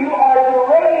tutor you or to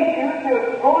raise you to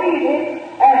believe Him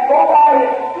and go by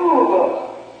His school book.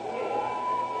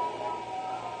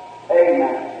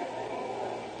 Amen.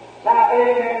 Now,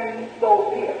 amen, so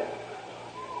be it.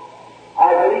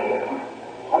 I believe it.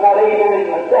 I'm not amening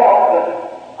myself, but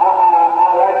I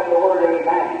like the word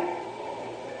amen.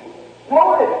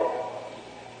 Notice,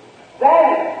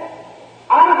 then,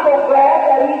 I'm so glad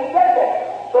that he said that.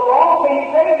 The law can't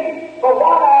save you, but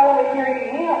why am I only hearing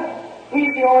him?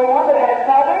 He's the only one that has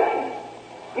salvation.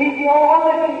 He's the only one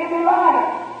that can give you life.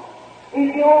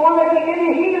 He's the only one that can give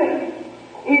you healing.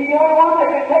 He's the only one that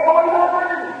can take away my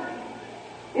burden.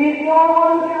 He's the only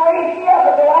one who can raise you up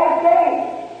at the last day.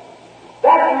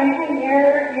 That's the reason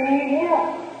you need him.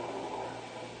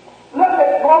 Look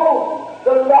at Moses,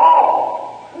 the law.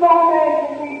 No man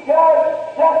can be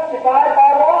justified by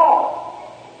law.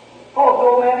 Because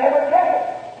no man ever kept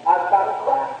it outside of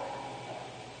Christ.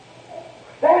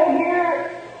 Then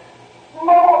here,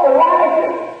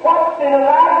 Elijah. What did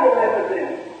Elijah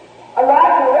represent?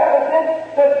 Elijah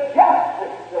represents the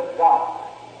justice of God.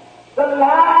 The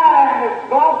line of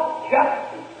God's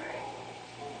justice.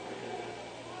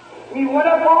 He went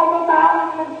up on the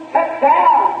mountain and sat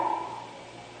down.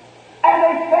 And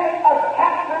they sent a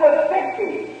captain of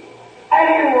 50. And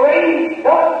he raised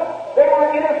up. They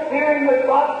were interfering with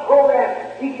God's program.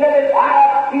 He said, if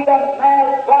I be a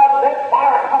man of God, let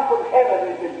fire come from heaven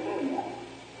and consume them.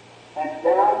 And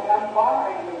down come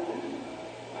fire and consume them.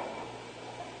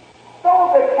 So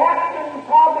the captain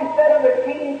probably said to the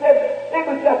king, said, it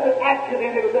was just an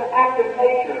accident, it was an act of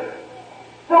nature.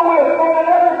 So we'll send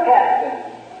another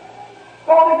captain.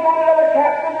 So they sent another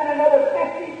captain and another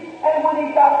 50. And when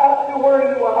he got up to where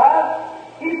he was,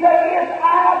 he said, if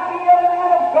I be a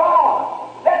man of God,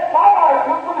 let fire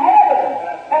come from heaven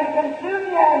and consume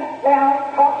you, and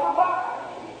down comes the fire.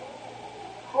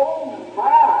 Oh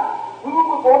my! Who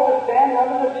was going to stand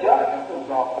under the justice of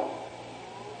God?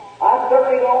 I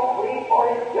certainly don't plead for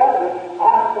his judgment.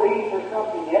 I plead for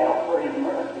something else, for his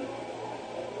mercy.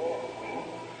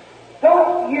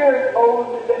 Don't hear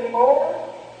Moses anymore.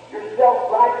 Your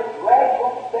self-righteous flesh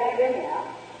won't stand anyhow.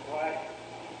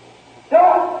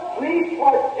 Don't plead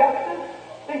for justice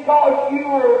because you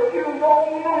don't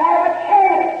even have a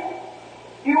chance.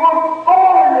 You were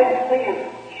born in sin,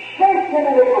 shaped in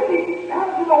iniquity, come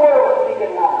to the world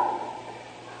seeking life.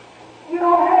 You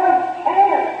don't have a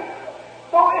chance.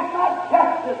 So it's not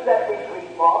justice that we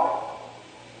plead for.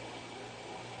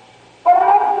 But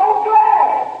I'm so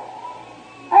glad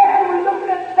after we look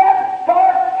at that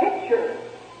dark picture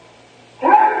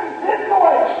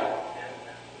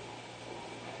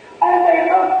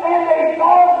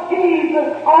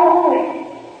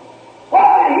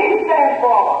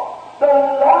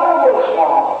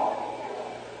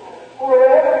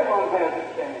has a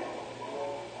chance.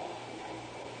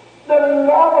 The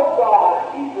love of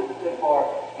God, Jesus said for,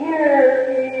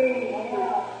 hear ye,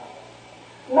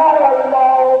 not our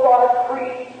laws, our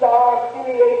creeds, our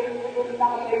affiliations and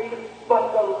denominations,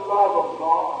 but the love of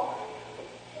God.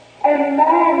 And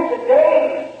man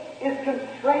today is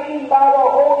constrained by the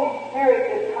Holy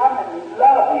Spirit to come and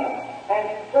love Him and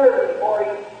serve Him, for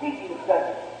He's seeking such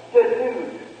to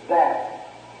do that.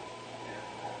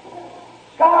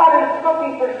 God is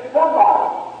looking for somebody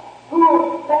who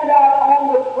will stand out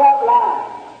on the front line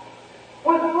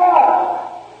with love,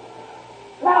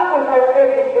 not with her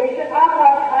education. I'm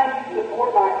not trying to support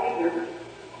my ignorance,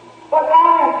 but I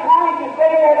am trying to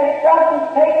say that it doesn't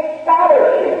take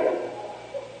scholarship.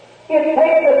 It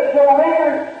takes a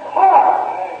surrendered heart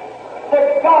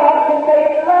that God can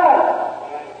make love.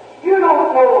 You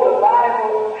don't know the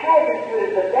Bible half as good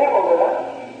as the devil does.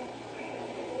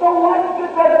 So what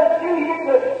good does it do you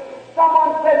that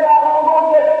someone says, I don't know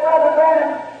this, Brother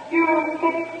Branham, you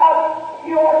mix up,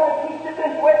 you ought to teach it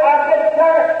this way. I said,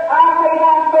 sir, I may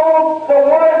not know the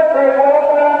word very well,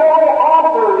 but I know the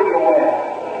author real well.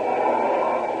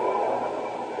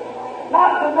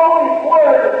 Not to know his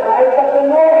word is right, but to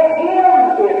know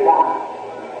him is right.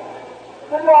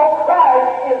 To know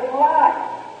Christ is life.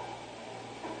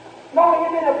 Knowing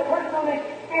it in a personal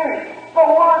experience. The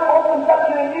word opens up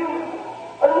to a new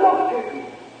look to you.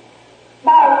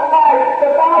 My wife, the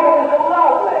Bible is a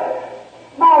love letter.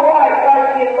 My wife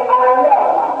writes me, I love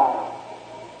my wife.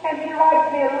 And she writes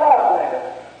me a love letter.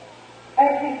 And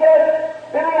she says,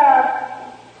 Billy, I'm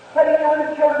sitting with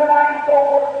the children and so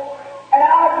forth, and I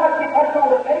must be put on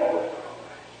the paper.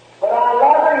 But I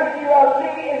love her and she loves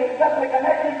me, and it's such a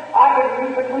connection, I can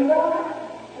read between the lines.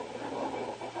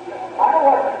 I know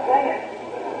what she's saying.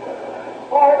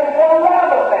 For it's a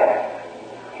love affair.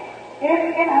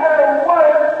 In her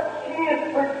word, she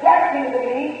is projecting to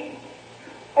me,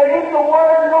 and in the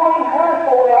word, knowing her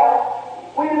so well,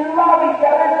 we love each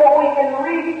other so we can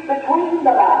read between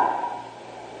the lines.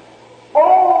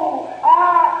 Oh, I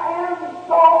am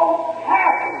so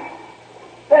happy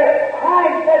that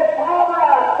Christ said, Father,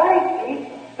 I thank thee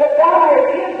that thou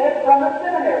hast hid this from the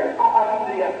seminary.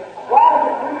 Why is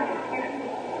it?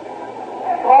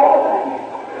 That's all the thing.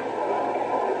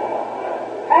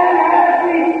 And has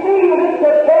received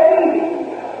the baby,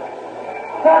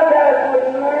 such as would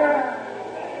learn,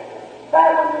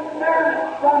 that would learn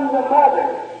from the mother,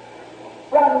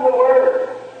 from the Word.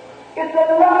 It's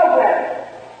a love letter.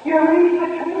 You read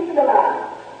between the lines.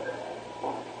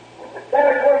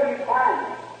 That's where you find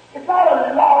it. It's not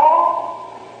a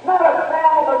law, not a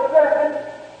sound of a serpent,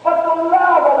 but the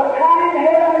love of a kind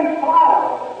heavenly Father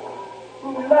who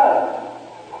loves.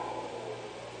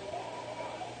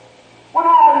 When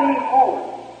I leave home,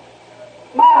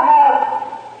 my house,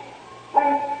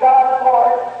 thank God for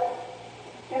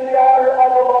it, in the order of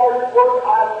the Lord's work I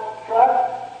trust.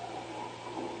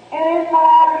 And when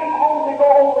I leave home to go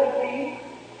overseas,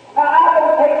 now I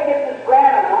don't take Mrs.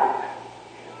 Branham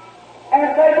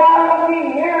and say, why don't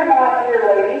we hear, my dear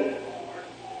lady?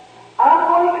 I'm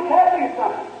going to tell you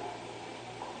something.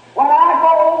 When I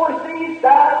go overseas,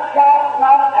 thou shalt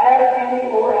not have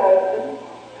any more husbands.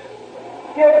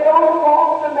 You don't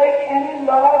want to make any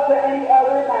love to any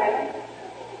other man.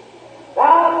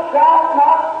 Thou shalt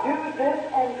not do this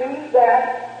and do that.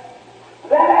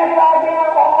 Then as I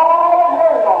give all of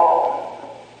her laws,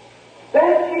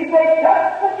 then she says,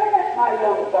 just a minute, my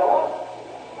young fellow.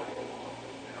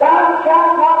 Thou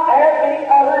shalt not have any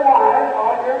other wives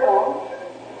on your own.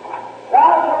 Thou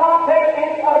shalt not take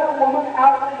any other woman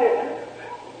out to dinner.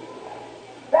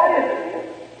 That isn't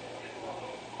it.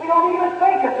 We don't even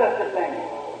think of such a thing.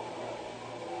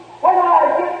 When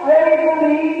I get ready to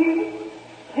leave,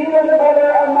 she and the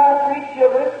mother of my 3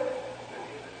 children,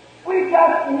 we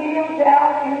just kneel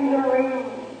down in the room.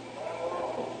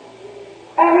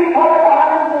 And we put our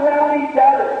arms around each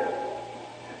other.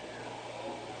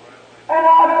 And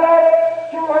I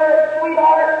said to her,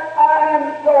 sweetheart, I am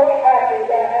so happy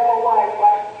to have a wife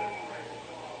like you.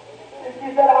 And she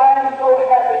said, I am so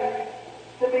happy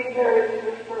to be married to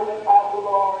the servant of the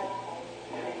Lord.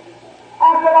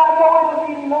 I said, I know it will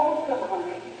be lonesome,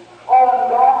 honey, or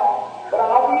long, but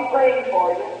I'll be praying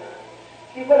for you.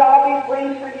 She said, I'll be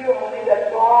praying for you, honey,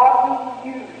 that God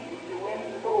will use you to win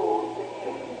souls to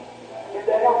Him. Is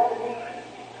that help to me?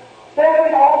 Then we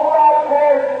offer our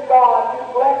prayers to God to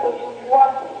bless us and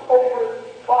watch us over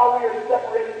while we are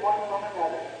separated one from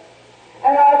another.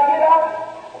 And I get up,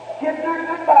 kiss her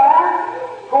goodbye,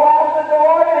 go out the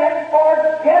door, and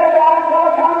forget about it until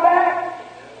I come back.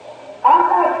 I'm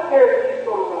not scared that she's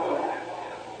going to run back.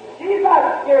 She's not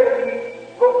scared of me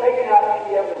taking out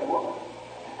any other woman.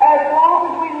 As long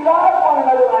as we love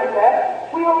like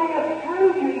that, we'll be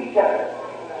true to each other.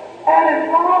 And as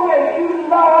long as you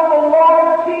love the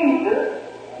Lord Jesus,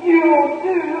 you'll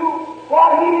do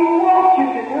what He wants you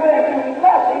to do and do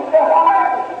nothing to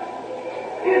harm Him.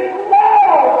 It's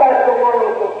love that the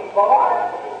world looking for.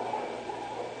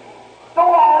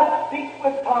 Though I speak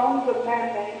with tongues of men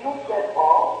and angels, said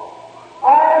Paul,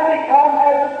 I have become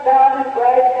as a sounding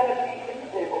brass and a beacon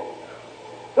signal.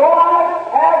 Though I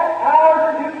have power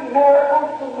to do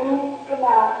miracles, to move the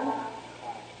mountains,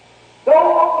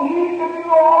 though He can do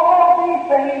all these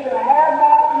things and have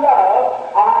not love,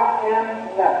 I am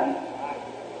nothing.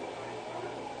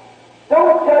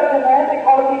 Don't judge a man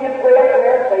because he can pray a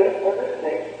prayer of faith for the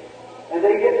sick and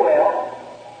they get well.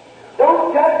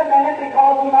 Don't judge a man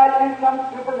because he might do some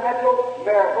supernatural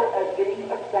miracle as being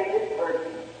a sainted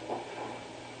person.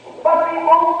 But the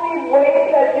only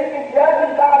way that you can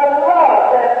judge is by the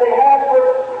love that they have for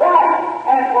Christ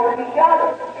and for each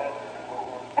other.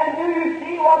 And do you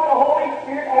see what the Holy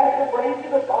Spirit has to bring to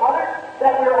the Father?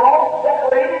 That we're all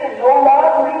separated and no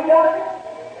love for each other?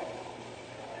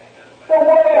 So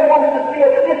what I wanted to see a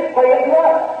display of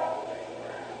love.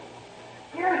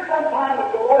 Here's some time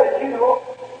ago, as you know,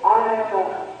 I am a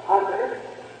hunter,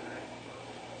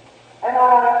 and I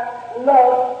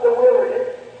love the wilderness.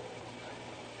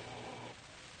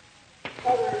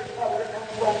 Other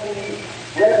comes from the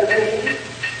reservation,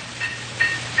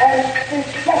 and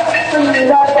it's just the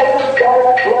love of the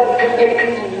dark blood to make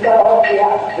you love the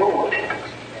outdoors.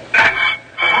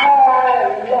 I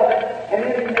love it, and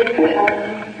it makes me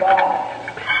unto God.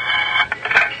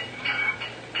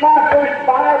 My first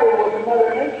Bible was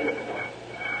Mother Nature.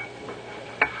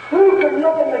 Who could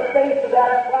look in the face of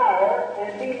that flower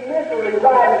and be literally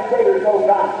right and say there's no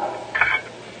God?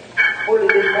 Where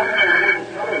did it come from?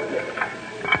 Where did it come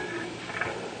from?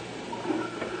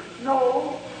 No,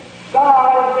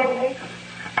 God is in nature.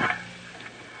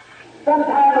 Some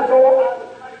time ago,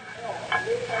 I was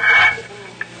cutting elk,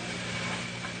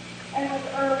 and it was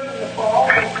early in the fall,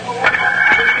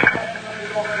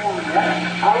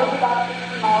 I was about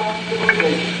 50 miles from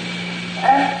civilization.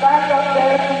 And back up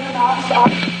there in the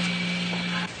mountains,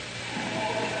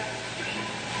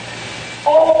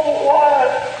 oh, what a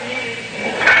feeling!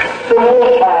 The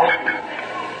wolf pack.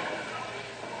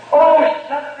 Oh,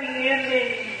 something in me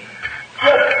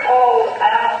just called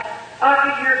out. I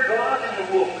could hear God in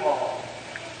the wolf call.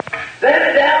 Then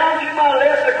down to my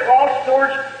left, across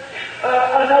towards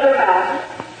another mountain,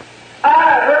 I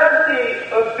heard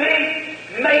a big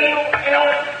male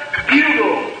elk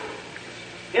bugle.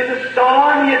 In the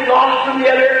storm, he had lost from the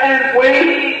other, and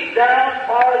way down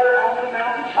farther on the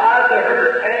mountainside, the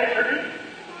herd answered him.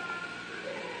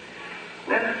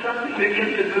 Then something began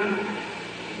to move.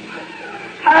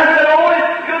 I said, oh,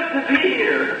 it's good to be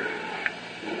here.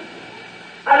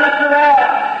 I looked around,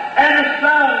 and the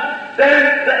sun,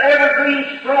 then the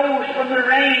evergreens rose from the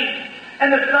rain,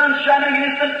 and the sun shining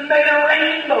against them made a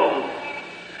rainbow.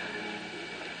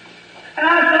 And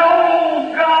I said,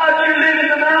 oh, God, you live in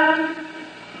the mountains.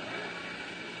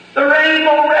 The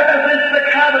rainbow represents the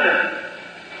covenant.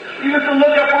 You have to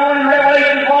look upon in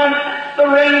Revelation 1, the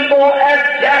rainbow as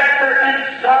jasper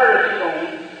and sardis stone.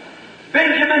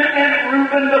 Benjamin and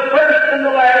Reuben, the first and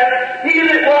the last, he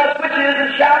that was, which is,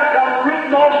 and shall come,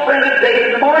 Reuben, offspring of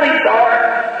David, the morning star.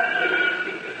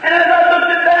 And as I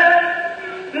looked at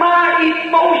that, my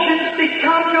emotions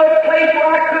become to a place where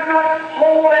I could not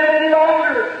hold it any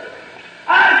longer.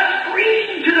 I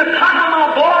screamed to the top of my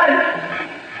voice.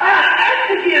 I had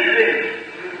to give this.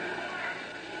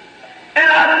 And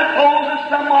I suppose if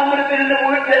someone would have been in the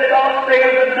woods that thought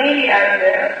there was a maniac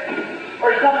there,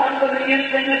 or someone from the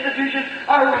insane institution,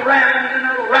 around and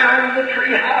around the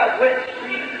tree, I went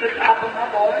screaming to the top of my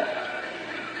voice.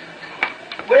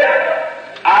 Well,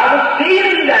 I was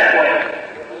feeling that way.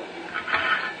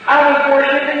 I was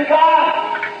worshiping God.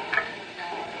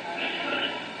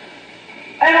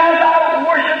 And as I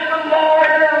worshiped the Lord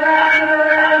and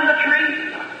around the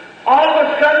tree, all of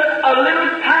a sudden, a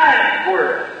little time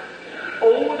squirrel.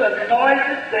 Oh, the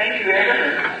noisiest thing you ever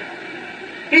heard.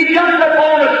 He jumped up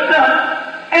on a stump,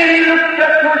 and he looked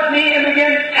up towards me and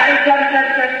began to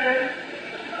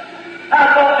I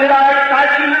thought, did I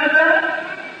excite you, little fella?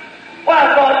 Well,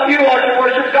 I thought you ought to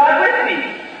worship God with me.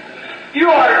 You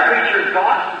are a creature of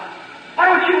God. Why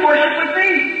don't you worship with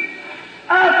me?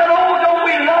 I said, oh, don't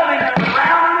we love him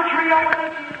around the tree over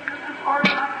there? As hard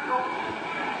as I can go.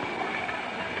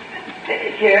 Did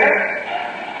you care?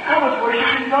 I was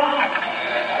worshiping God.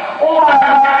 Oh, my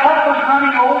cup was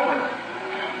running over.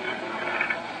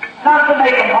 Not to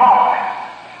make a mock,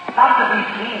 not to be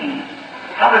seen.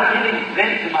 I was giving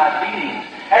vent to my feelings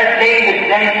as David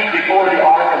danced before the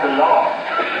ark of the Lord.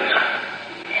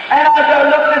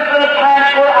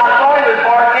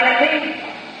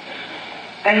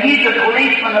 and he's a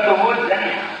policeman of the woods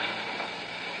anyhow.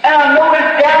 And I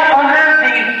noticed down under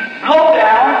the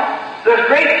blowdown, the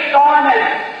great storm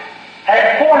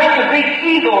had forced the big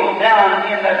eagle down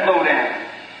in that blowdown.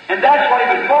 And that's what he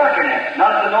was barking at,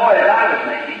 not the noise I was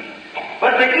making.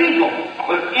 But the eagle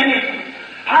was in his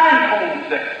pine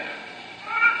cones there.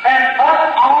 And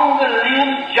up on the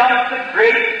limb jumped the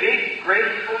great, big,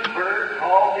 graceful bird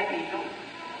called the eagle.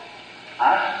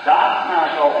 I stopped and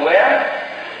I thought, well,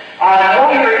 I know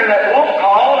you're in that wolf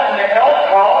call and the elk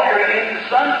call, you're in the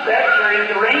sunset, you're in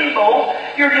the rainbow,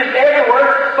 you're just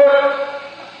everywhere, but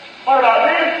what about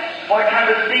this? What kind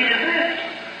of seed is this?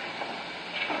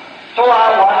 So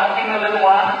I watched him a little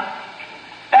while,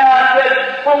 and I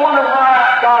said, well, I wonder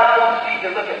why God wants me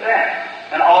to look at that.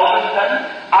 And all of a sudden,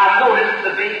 I noticed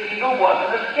the big eagle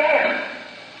wasn't a scare.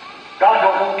 God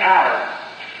don't want cowards.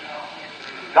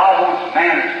 God wants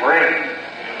man that's brave.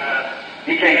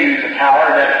 He can't use a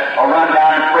coward that will run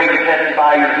down and pray to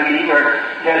testify your healing, or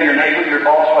tell your neighbor, your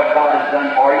boss, what God has done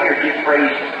for you, or give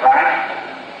praise to Christ.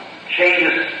 Shame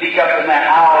to speak up in that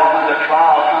hour when the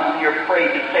trial comes and you're afraid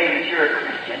to say that you're a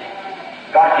Christian.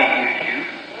 God can't use you.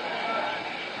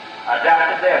 I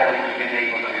doubt the devil has been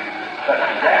able to touch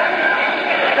that.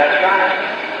 That's right.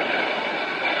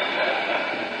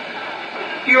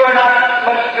 You are not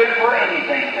much good for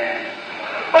anything then.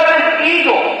 But this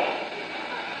eagle,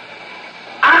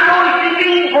 I noticed him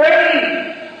being brave.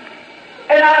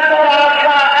 And I thought I'll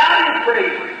try out his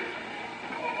bravery.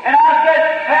 And I said,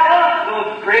 fella,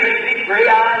 those great big gray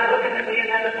eyes looking at me in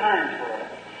that pine forest.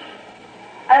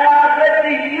 And I said, do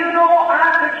you know I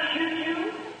could shoot you?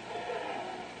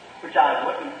 Which I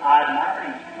wouldn't, I admire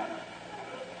him too much.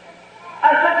 I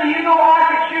said, do you know I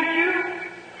could shoot you?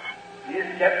 He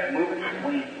just kept moving his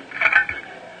wings.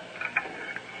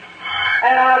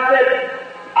 And I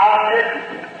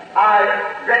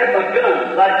grabbed my gun,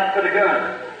 like for the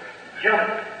gun,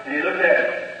 jumped, and he looked at it.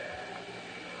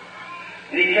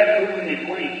 And he kept moving his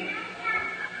wings.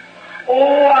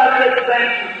 Oh, I said,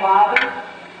 thank you, Father.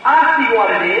 I see what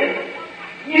it is.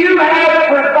 You have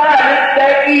provided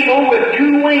that eagle with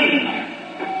two wings.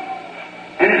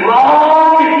 And as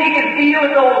long as he can feel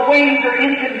that those wings are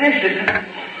in condition,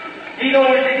 he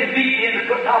knows he can beat you in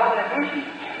the top of that bush.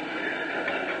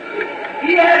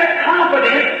 He has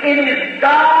confidence in his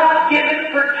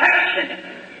God-given protection.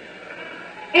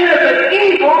 And if an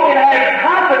eagle can have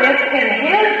confidence in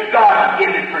his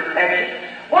God-given protection,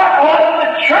 what ought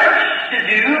the church to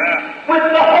do with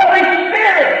the Holy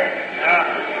Spirit?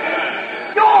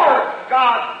 Your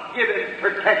God-given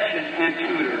protection and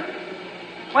tutor.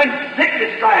 When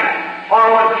sickness strikes or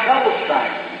when trouble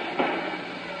strikes,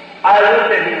 I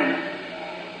looked at him.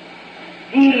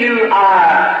 He knew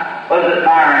I was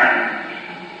admiring him.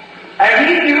 And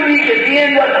he knew he could be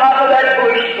in the top of that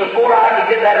bush before I could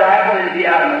get that rifle and be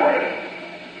out of the way.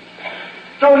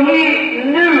 So he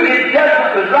knew his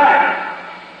judgment was right.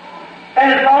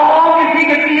 And as long as he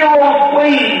could feel those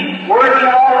wings working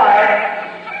all right,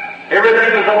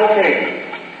 everything was okay.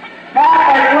 Now,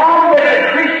 as long as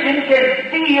a Christian can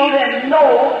feel and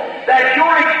know that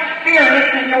your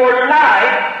experience in your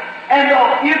life, and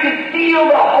you can feel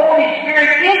the Holy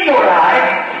Spirit in your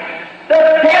life, the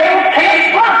devil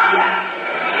can't block you.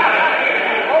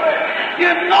 You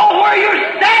know where you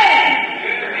stand.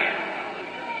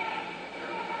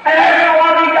 And after a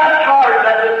while he got tired of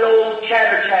that little old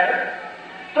chatter.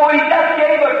 So he just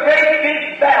gave a great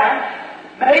big bounce,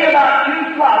 made about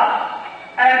 2 flops,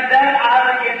 and then I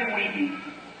began weeping.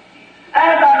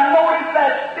 As I noticed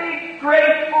that big,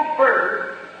 graceful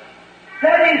bird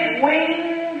set his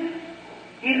wings,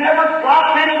 he never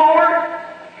flops anymore.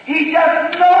 He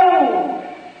just knows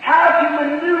how to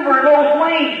maneuver those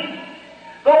wings,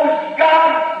 those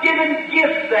God-given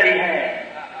gifts that he has.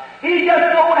 He just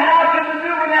knows how to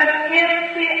maneuver them in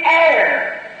the air.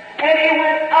 And he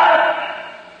went up,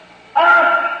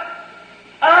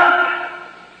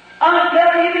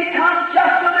 until he becomes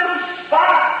just a little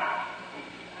spot.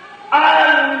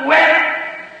 I wept.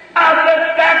 I said,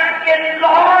 that's it,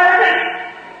 Lord.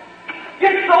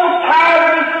 Get so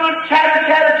tired of this little chatter,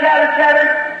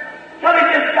 till he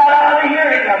just got out of the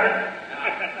hearing of it.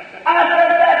 I said,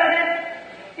 that's it.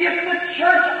 If the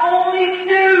church only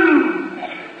knew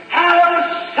how to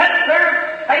set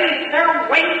their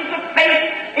wings of faith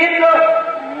in the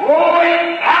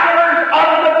roaring powers of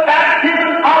the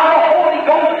baptism of the Holy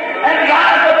Ghost and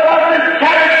rise above this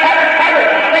chatter.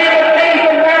 They will say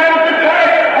the miracles of God,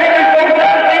 and then go to the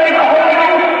thing of the Holy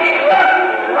Ghost.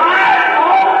 Right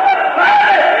on the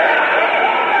planet.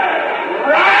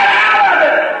 Right out of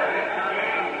it.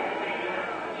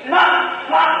 Not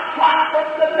flop from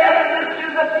the Methodist to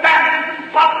the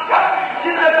Baptist, flop to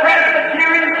the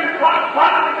Presbyterian,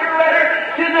 to your letter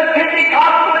to the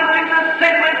Pentecostal and to the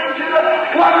Assemblies and to the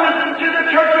Oneness and to the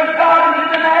Church of God and to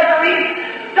the Nazarenes.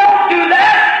 Don't do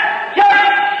that.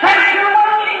 Just thank your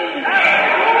Lord Jesus.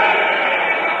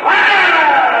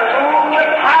 On the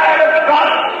tide of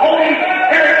God's Holy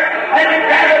Spirit and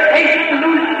gravitation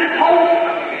loses its hold,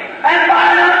 and by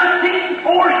an unseen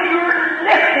force you're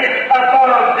lifted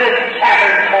above this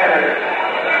chatter.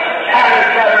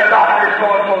 Doctor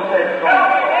so-and-so said so.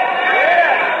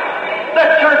 The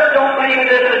church don't believe it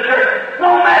is the church.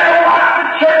 No matter what the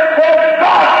church says,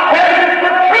 God tells us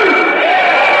the truth.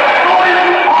 Go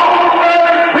into all the world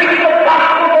and preach the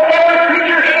gospel to every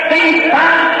creature. These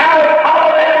times shall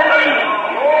follow them and lead.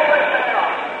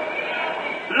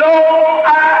 Lo,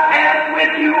 I am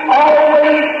with you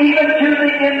always, even to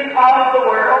the end of the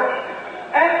world.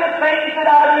 And the things that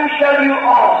I do shall you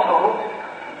also.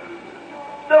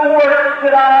 The works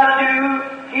that I do,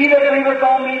 he that believeth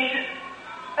on me,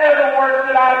 and the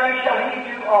works that I do shall he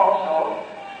do also.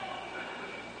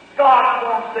 God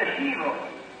wants a hero.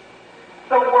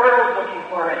 The world's looking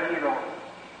for a hero.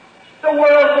 The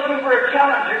world's looking for a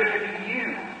challenger. It could be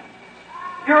you.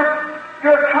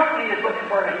 Your company is looking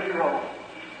for a hero.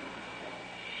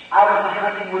 I was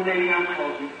hunting one day, I'm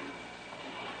closing.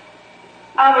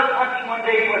 I was hunting one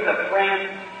day with a friend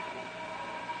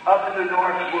up in the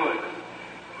North Woods,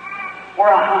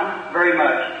 where I hunt very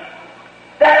much.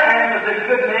 That man was a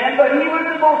good man, but he was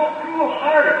the most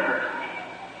cruel-hearted person.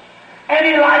 And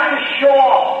he liked to show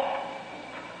off,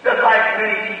 just like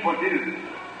many people do.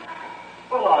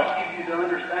 Well, I'll give you to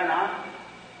understand I'm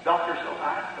doctor, so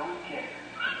I don't care.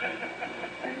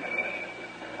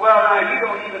 Well, now, you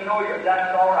don't even know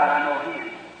that's all right, I know him.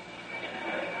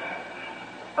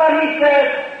 But he says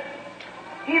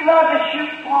he loved to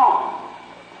shoot fawns,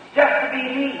 just to be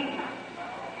mean.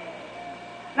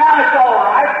 Now, it's all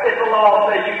right. If the law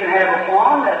says you can have a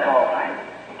fawn, that's all right.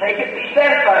 Take it, be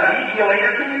satisfied. He'd kill 8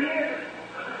 or 10 years.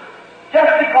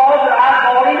 Just because that I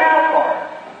called him out for it.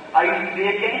 I used to be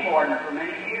a game warden for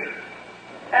many years.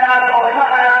 And I called him out,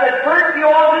 and I said, "Bert, you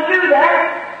ought to do that.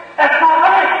 That's not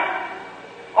right."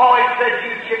 Oh, he said,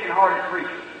 "You chicken-hearted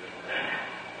preacher."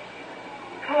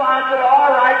 So I said,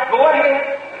 "All right, go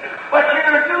ahead. But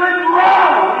you're doing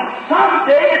wrong, and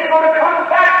someday it's going to come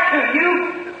back to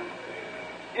you.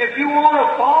 If you want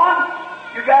a fawn,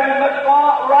 you got as much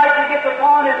right to get the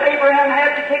fawn as Abraham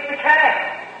had to take the calf.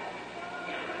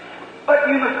 But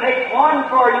you must take one,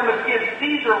 for you must give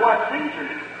Caesar what's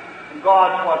Caesar's, and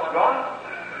God's what's God."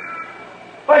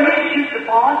 But he'd shoot the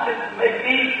fawn just to make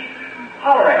me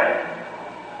holler at it.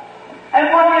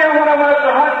 And one year when I went up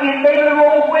to hunt, he made a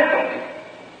little old whistle.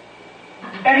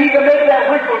 And he could make that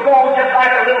whistle go just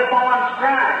like a little fawn's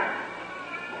crying.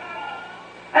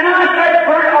 And I said,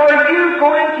 "Bert, are you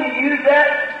going to use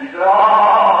that?" He said,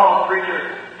 "Oh,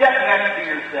 preacher, just next to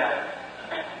yourself."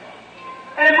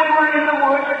 And we were in the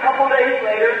woods a couple of days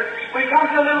later. We come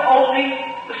to a little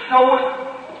opening. The snow was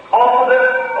off of the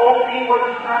opening where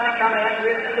the sun had come in.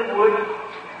 We were in the woods.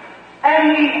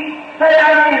 And he said,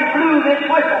 "I blew this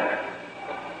whistle."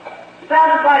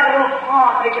 Sounded like a little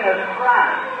fawn making us cry.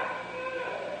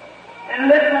 And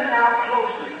listen now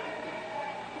closely.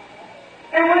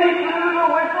 And when he blew the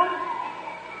whistle,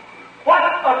 what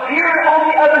appeared on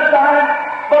the other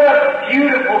side but a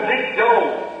beautiful big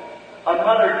doe, a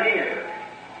mother deer.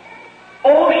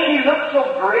 Oh, she looked so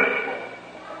graceful.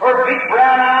 Her big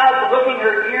brown eyes looking,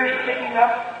 her ears sticking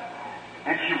up,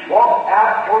 and she walked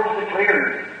out towards the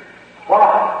clearing.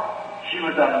 Why? She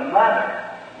was a mother.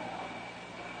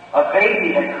 A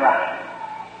baby had cried.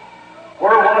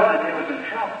 Where was it? It was in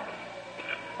trouble.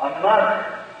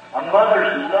 A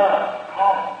mother's love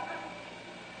called.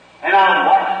 And I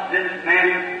watched this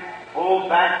man pull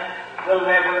back the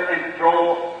lever and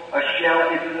throw a shell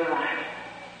into the rifle.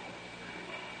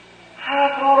 I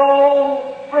thought,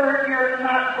 "Oh, Bert, you're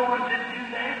not going to do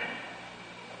that."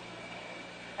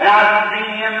 And I see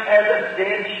him as a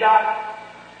dead shot,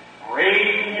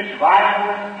 raising his rifle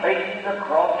and placing the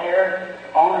crosshair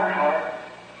on her heart,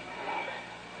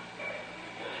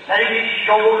 setting his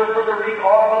shoulder for the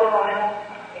recoil of the rifle.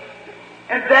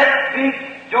 And that big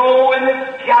doe in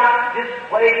this gallant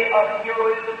display of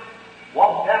heroism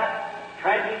walked out,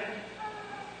 tramping,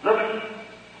 looking,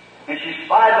 and she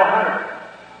spied the hunter.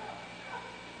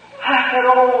 I said,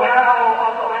 "Oh,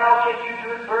 how can you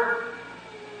do it, Bert?"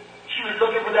 She was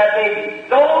looking for that baby.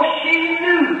 Though she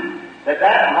knew that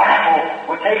rifle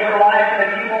would take her life in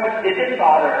a few moments, it didn't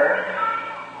bother her.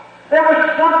 There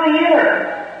was something in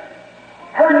her.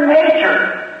 Her nature.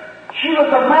 She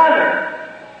was a mother.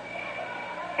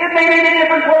 It made any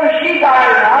difference whether she died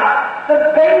or not.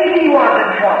 The baby was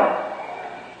in trouble.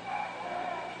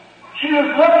 She was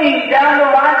looking down the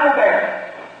rifle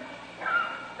barrel.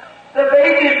 The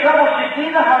baby in trouble. She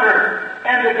seen the hunter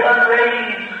and the gun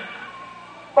raised.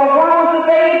 But where was the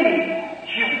baby?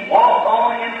 She walked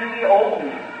on into the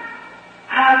open.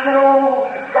 I said, oh,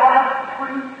 God,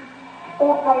 please.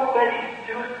 Oh, don't let him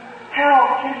do it.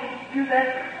 How can he do that?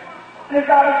 And as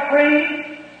I was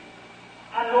praying,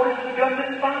 I noticed the gun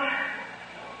didn't fire.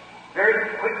 Very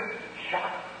quick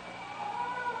shot.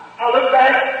 I looked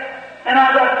back, and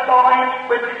as I saw him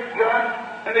with his gun,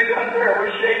 and the gun barrel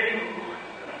was shaking.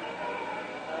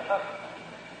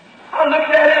 I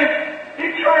looked at him, he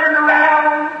turned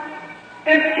around,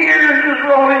 and tears was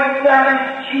rolling down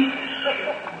his cheeks.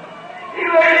 He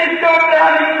laid his gun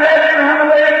down, he grabbed around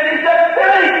the leg, and he said,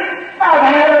 Billy, I've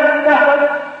had enough.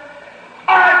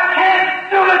 I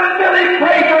can't do it, Billy.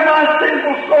 Pray for my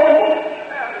sinful soul.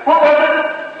 What was it?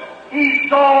 He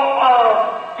saw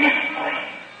a display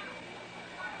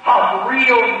of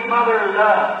real mother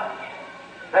love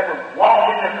that would walk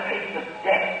in the face of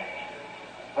death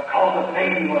because the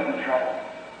baby was in trouble.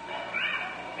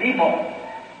 People,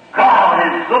 God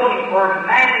is looking for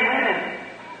men and women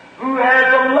who has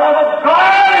the love of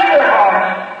God in their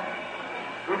hearts,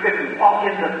 who can walk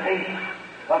in the face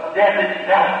of death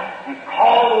itself and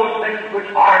call those things which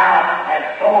are not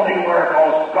as though they were,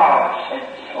 because God said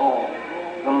so.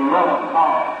 The love of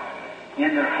God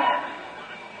in their hearts.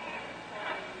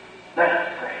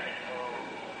 Let's pray.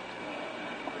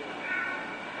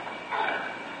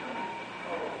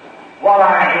 While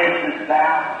our heads is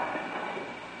bowed,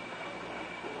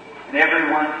 and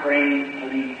everyone praying,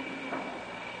 please,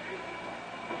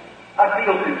 I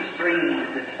feel constrained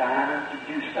at this time to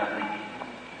do something.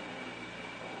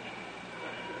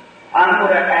 I'm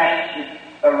going to ask you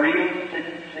a real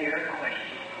sincere question.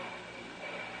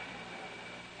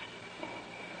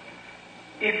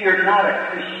 If you're not a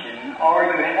Christian, or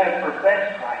you have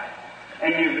professed Christ,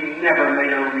 and you've never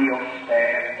made a real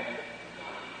stand,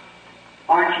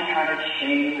 aren't you kind of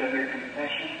ashamed of your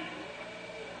confession?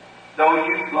 Though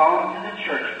you've belonged to the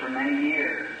church for many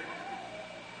years,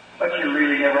 but you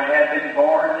really never have been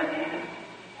born again.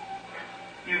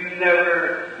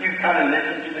 You've kind of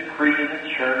listened to the creed of the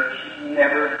church. You've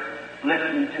never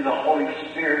listened to the Holy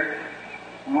Spirit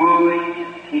wooing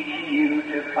and teaching you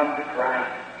to come to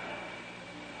Christ.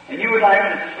 And you would like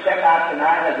to step out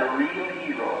tonight as a real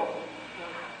hero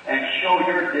and show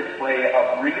your display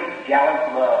of real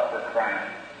gallant love for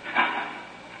Christ.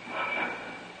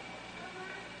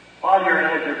 While your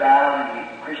heads are bowed and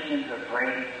the Christians are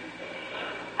praying,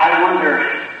 I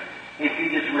wonder if you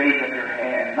just raise up your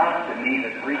hand, not to me,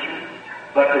 the preacher,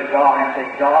 but to God, and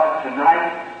say, God,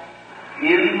 tonight,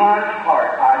 in my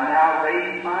heart, I now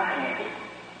raise my hand.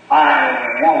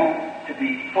 I want to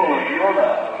be full of your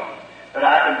love, that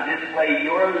I can display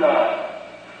your love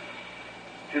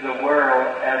to the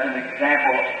world as an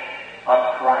example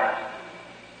of Christ.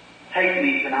 Take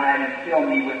me tonight and fill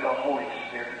me with the Holy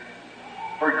Spirit.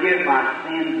 Forgive my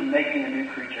sins and make me a new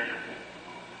creature.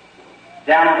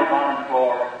 Down on the bottom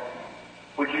floor,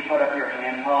 would you put up your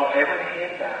hand while every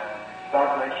head down?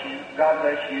 God bless you. God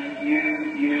bless you.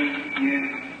 You.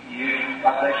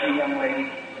 God bless you, young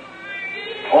lady.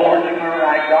 Over to my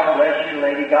right. God bless you,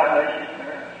 lady. God bless you,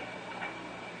 sir.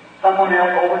 Someone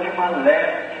else over to my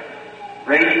left.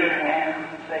 Raise your hand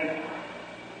and say,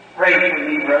 pray for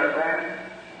me, Brother Branham.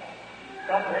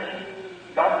 God bless you.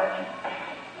 God bless you.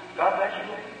 God bless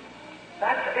you, lady.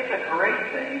 It's a great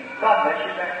thing. God bless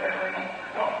you back there, lady.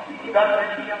 God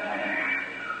bless you, young man.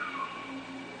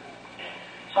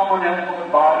 Someone else on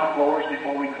the bottom floors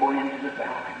before we go into the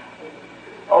balcony.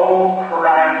 Oh,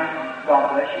 Christ,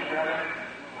 God bless you, brother.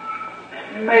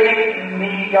 Make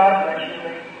me, God bless you,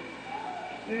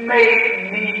 lady.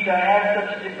 Make me to have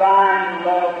such divine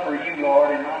love for you,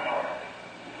 Lord, in my heart,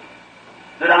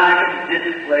 that I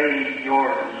can display your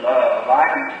love.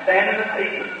 I can stand in the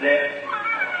face of death.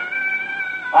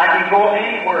 I can go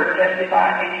anywhere,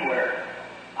 testify anywhere.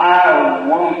 I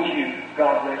want you.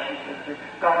 God bless you, sister.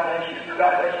 God bless you.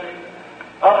 God bless you.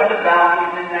 Up in the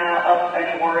balconies and now up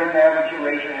anywhere in there, would you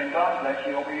raise your hand? God bless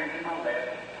you over here to my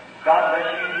left. God bless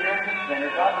you here in the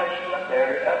center. God bless you up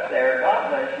there, up there. God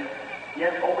bless you.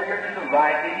 Yes, over here to the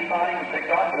right. Anybody would say,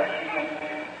 God bless you, young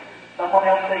man. Someone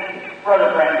else say,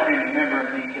 Brother Branham,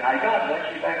 remember me tonight. God bless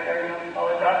you back there, young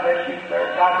fellow. God bless you, sir.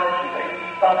 God bless you, lady.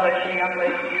 God bless you, young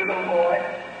lady. You little boy.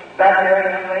 Back there,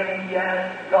 young lady.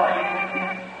 Yes, God, you with me.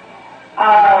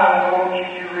 I want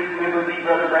you to remember me,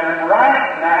 Brother Branham,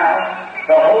 right now.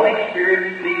 The Holy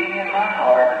Spirit is beating in my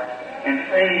heart and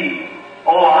saying,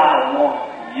 oh, I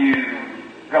want you.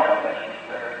 God bless you,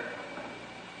 sir.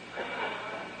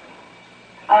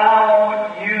 I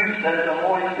want you, says the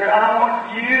Holy Spirit, I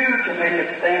want you to make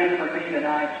a stand for me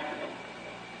tonight.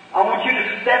 I want you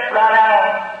to step right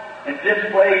out and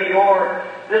display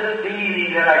this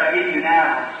feeling that I give you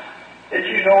now. That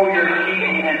you know you're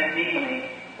needing and feeling.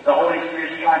 The Holy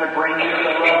Spirit's trying to bring you to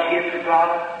the love gift of God,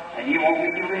 and you want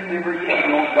me to remember you.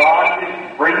 You want God to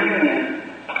bring you in.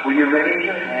 Will you raise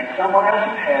your hand? Someone else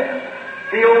who hasn't.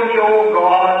 Fill me, O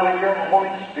God, with your Holy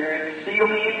Spirit. Seal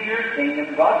me into your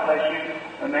kingdom. God bless you.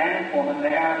 The man and woman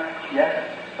there. Yes,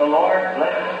 the Lord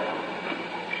bless you.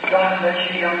 God bless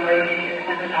you, young lady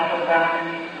at the top of the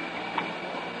balcony.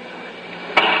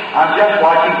 I'm just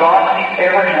watching God see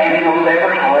every hand in those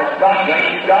every heart. God bless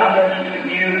you. God bless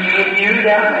you. You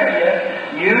down there, yes.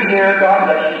 You here. God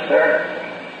bless you, sir.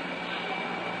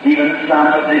 Even some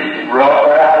of this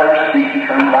rough out of their seat and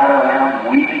turn right around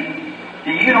weeping.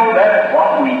 Do you know that's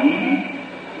what we need?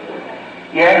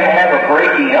 You have to have a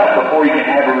breaking up before you can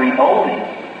have a remolding.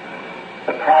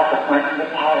 The prophet went to the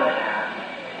potter's house.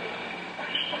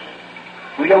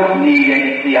 We don't need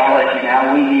any theology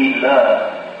now. We need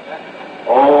love.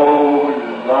 Oh,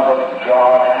 the love of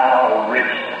God, how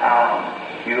rich, how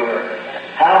pure,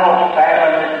 how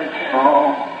fabulous and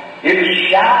strong. It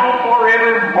shall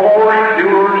forevermore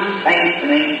endure, saints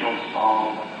and angels'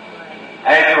 song.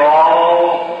 After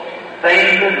all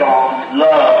things are gone,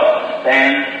 love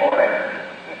stands forever.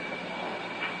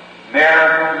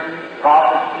 Miracles,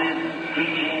 prophecies,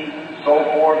 teachings, and so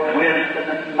forth, wisdom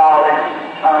and knowledge,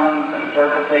 tongues and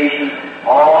interpretation,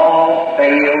 all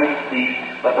fail and cease,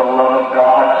 but the love of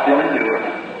God still endures.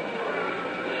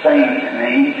 Saints and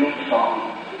angels' song.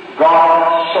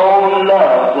 God so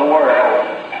loved the world.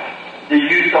 Do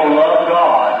you so love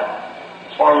God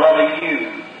for loving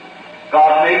you?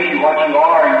 God made you what you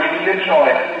are and given you a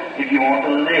choice. If you want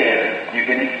to live, you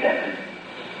can accept it.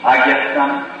 I guess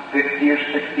some 50 or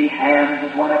 60 hands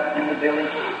has went up in the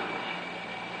village.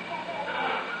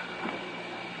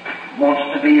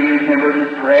 Wants to be remembered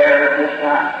in prayer at this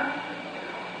time.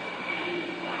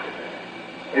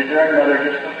 Is there another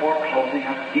just before closing?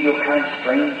 I feel kind of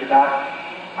strange about.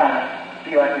 I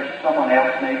feel like there's someone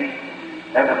else maybe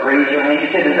that would raise your hand. You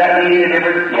say, does that mean it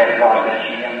ever? Yes, God bless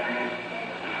you, young man.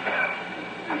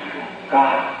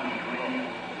 God be with you.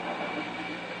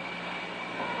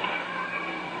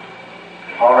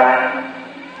 All right.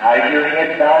 Now, as your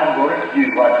head bowed, go to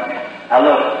do what? Now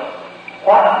look.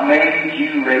 What made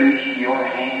you raise your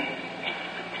hand?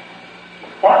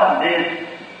 What did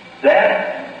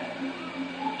that?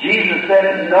 Jesus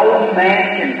said, no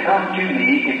man can come to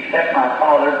me except my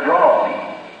Father draw me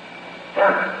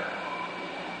first.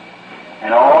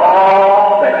 And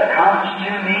all that comes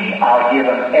to me, I'll give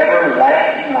him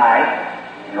everlasting life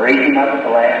and raise him up at the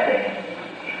last day.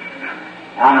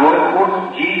 Now I'm going to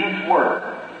quote Jesus' word.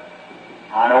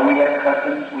 I know we have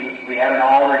customs. We have an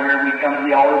altar here. We come to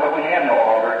the altar, but we have no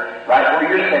altar. Right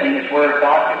where you're sitting is where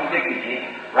God convicted you.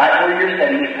 Right where you're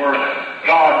sitting is where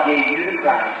God gave you the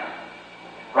Christ.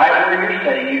 Right where you're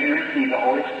sitting, you can receive the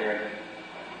Holy Spirit.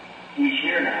 He's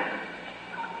here now.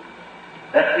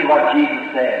 Let's see what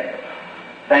Jesus said.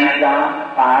 St.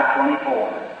 John 5:24.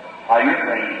 While you're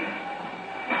praying,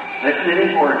 listen to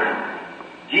his word.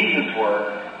 Jesus'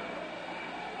 word.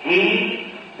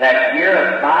 He that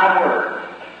heareth my word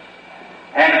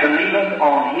and believeth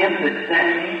on him that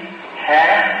sent me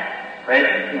hath,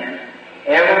 present tense,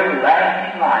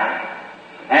 everlasting life,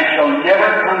 and shall never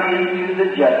come into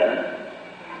the judgment,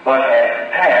 but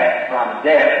hath passed from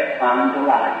death unto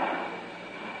life.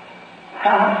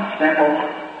 How simple,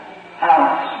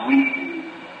 how sweet.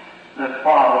 The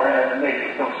Father has made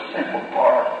it so simple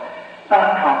for us.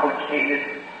 Not complicated,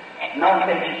 not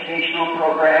educational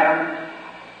programs,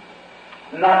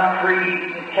 not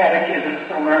creeds and catechisms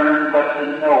to learn, but to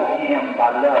know Him by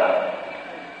love.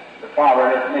 The Father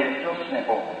has made it so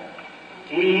simple.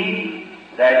 He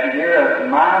that heareth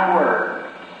my word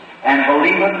and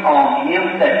believeth on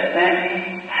him that sent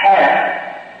me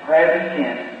hath, present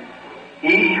tense,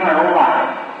 eternal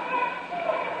life.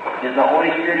 Is the Holy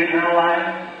Spirit eternal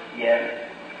life? Yes.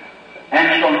 And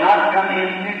shall not come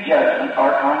into judgment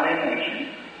or condemnation,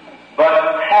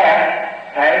 but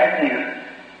hath, past tense,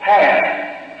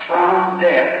 passed from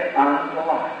death unto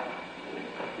life.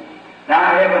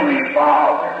 Now, Heavenly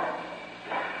Father,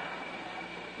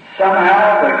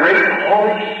 somehow the great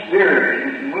Holy Spirit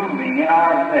is moving in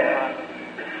our midst.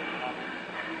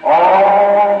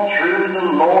 All through the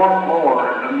lower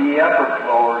floors and the upper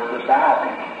floors, the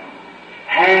balcony.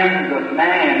 Hands of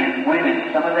men and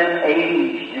women, some of them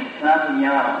aged and some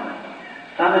young,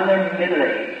 some in their middle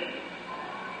age.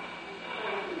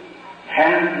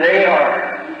 And they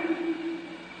have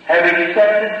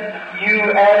accepted you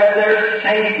as their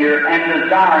Savior and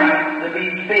desiring to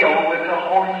be filled with the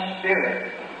Holy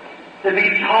Spirit, to be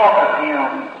taught of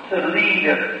Him, to lead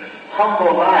a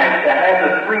humble life, to have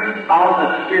the fruit of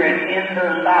the Spirit in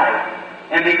their life,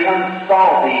 and become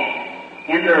salty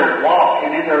in their walk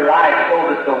and in their life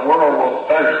so that the world will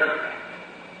thirst.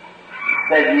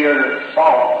 That ye are the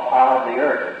salt of the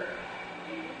earth.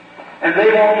 And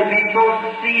they want to be so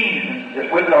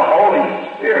seasoned with the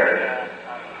Holy Spirit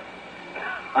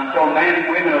until men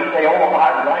and women will say, oh,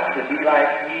 I'd like to be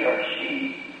like he or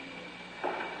she.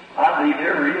 I believe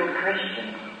they're real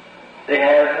Christians. They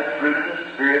have the fruit of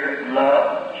the Spirit of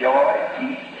love, joy,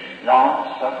 peace,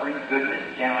 long-suffering, goodness,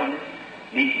 gentleness,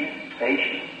 meekness,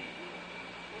 patience.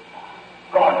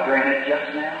 God granted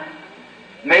just now.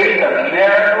 May the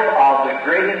miracle of the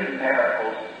greatest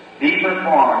miracles be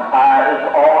performed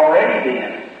as already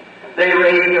been. They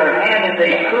raised their hand and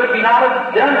they could not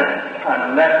have done it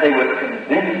unless they were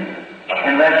convinced,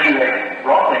 unless you had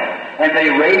brought them. And they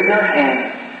raised their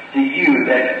hand to you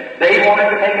that they wanted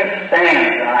to make a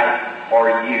stand tonight for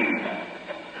you.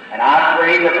 And I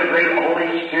pray that the great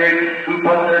Holy Spirit who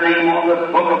put their name on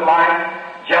the book of life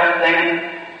just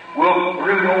then will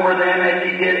brood over them as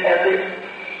He did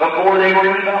before they were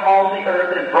even on the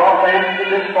earth, and brought them to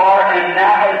this far, and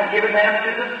now has given them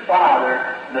to the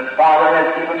Father. The Father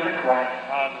has given to Christ.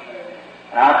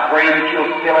 And I pray that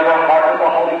you'll fill every heart with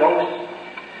the Holy Ghost,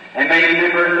 and may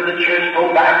members of the church go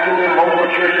back to their local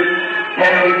churches,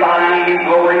 testifying and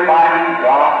glorifying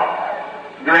God.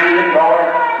 Grant it, Lord.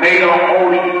 May the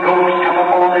Holy Ghost come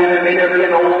upon them, and may there be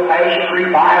an old-fashioned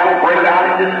revival break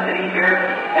out in this city here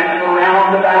and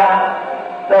surround about.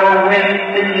 That will win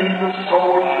millions of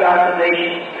souls throughout the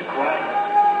nations to Christ.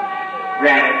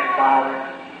 Grant it, Father.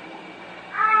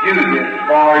 Do this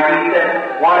for you,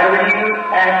 that whatever you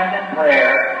ask in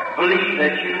prayer, believe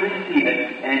that you receive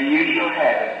it, and you shall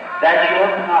have it. That's your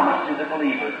promise to the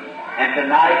believer. And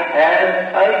tonight,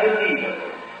 as a believer,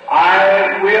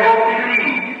 I will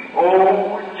believe,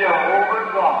 oh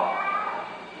Jehovah God,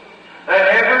 that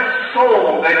every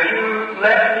soul that you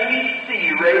let me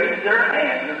see raise their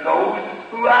hands, and those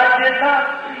who I did not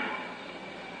see,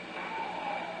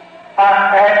 I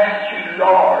ask you,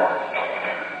 Lord,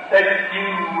 that you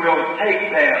will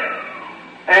take them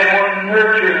and will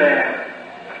nurture them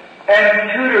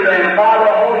and tutor them by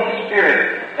the Holy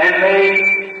Spirit, and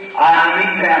may I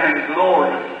meet them in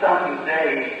glory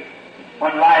someday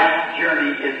when life's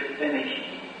journey is finished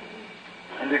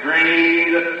and the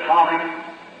great atomic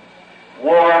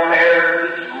warfare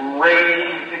is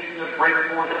raging, fixing to break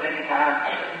forth at any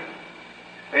time.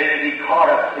 May they be caught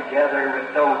up together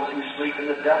with those who sleep in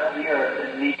the dust of the earth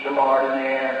and meet the Lord in the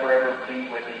air and forever be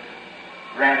with Him.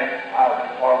 Grant it, Father,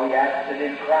 for we ask it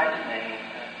in Christ's name.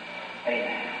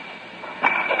 Amen.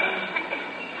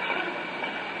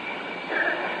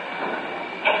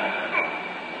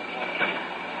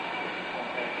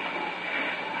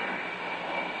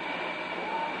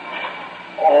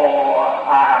 Oh,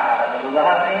 I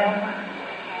love Him.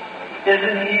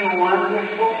 Isn't He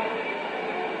wonderful?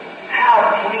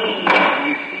 How clean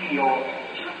you feel.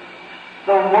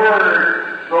 The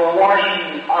Word, the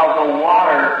washing of the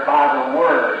water by the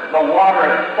Word, the water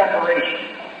of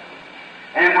separation.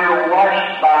 And we're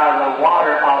washed by the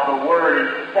water of the Word,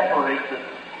 and separates us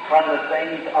from the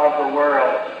things of the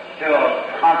world to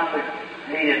a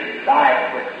consecrated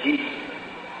life with Jesus.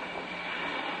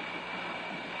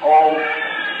 Oh,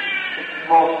 it's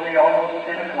mostly almost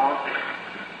 10 o'clock.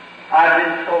 I've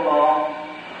been so long.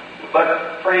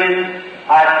 But, friends,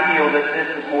 I feel that this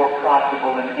is more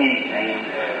profitable than anything.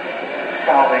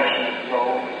 Salvation of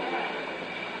souls.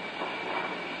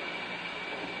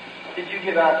 Did you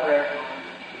give out prayer?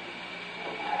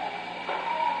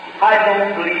 I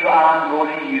don't believe I'm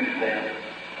going to use them.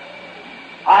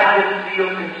 I just feel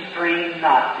constrained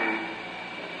not to.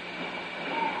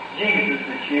 Jesus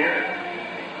is here.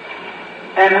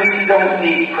 And we don't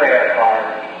need prayer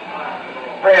cards.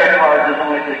 Prayer cards is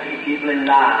only to keep people in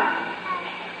line.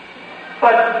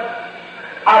 But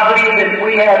I believe that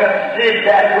we have did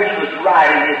that which was right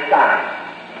in His sight.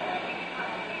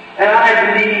 And I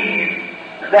believe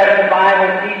that the Bible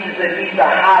teaches that He's a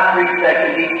high priest that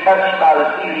can be touched by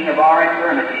the feeling of our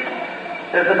infirmities.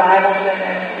 Does the Bible say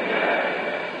that?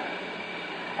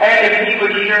 And if He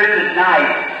was here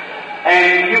tonight,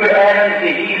 and you would ask Him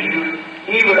to heal you,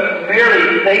 He would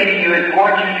merely say to you and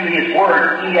point you to His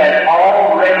Word, He has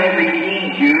already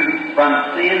redeemed you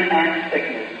from sin and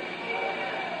sickness.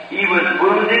 He was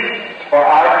wounded for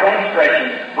our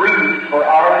transgressions, bruised for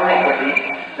our iniquity.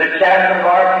 The chastisement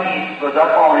of our peace was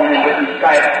upon Him, and with His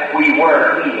stripes we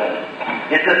were healed.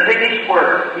 It's a finished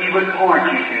work He would point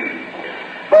you to.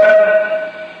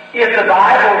 But If the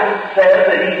Bible says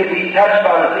that he could be touched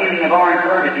by the feeling of our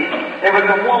infirmity, there was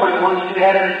a woman once who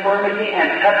had an infirmity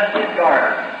and touched his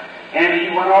garment. And she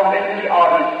went off into the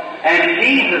audience, and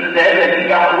Jesus said that he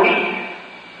got weak.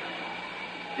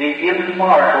 The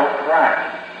immortal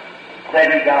Christ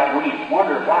said he got weak.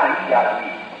 Wonder why he got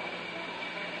weak.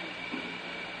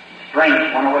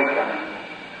 Strength went away from him.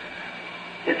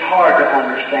 It's hard to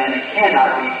understand. It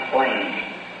cannot be explained.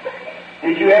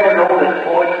 Did you ever know that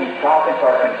poets and prophets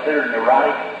are considered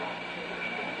neurotic?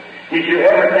 Did you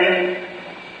ever think,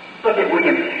 look at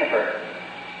William Pepper,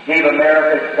 gave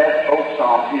America's best folk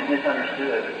songs. He was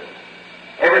misunderstood.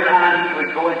 Every time he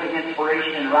would go into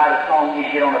inspiration and write a song,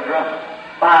 he'd get on a drum.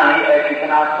 Finally, after he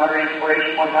came out under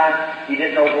inspiration one time, he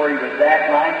didn't know where he was at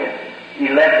like, and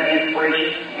he left the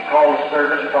inspiration, he called the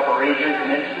service, a couple of razors, and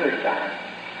then suicide.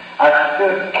 I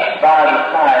stood by the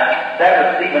side. That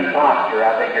was Stephen Foster,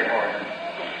 I beg your pardon.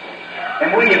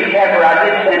 And William Pepper, I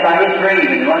did stand by his grave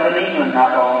in London, England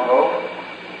not long ago.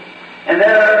 And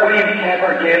there William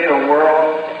Pepper gave the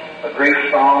world a great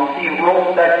song. He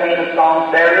wrote that famous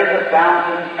song, "There is a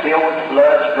fountain filled with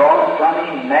blood drawn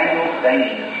from Emmanuel's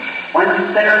veins. When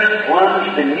sinners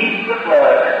plunge beneath the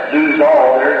flood, lose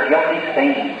all their guilty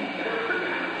stains."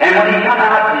 And when he come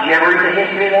out, did you ever read the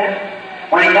history of that?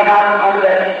 When he come out from under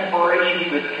that inspiration, he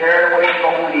was carried away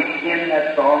from when he penned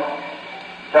that song,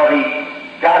 till he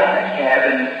got in a cab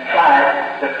and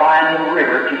tried to find the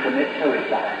river to commit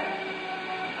suicide.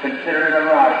 Considered a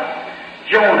neurotic.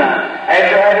 Jonah,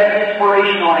 after having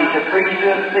inspiration on him to preach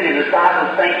to a city the size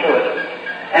of St. Louis,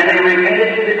 and they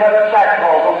repented to the cut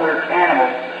sackcloth on their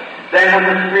animals, then when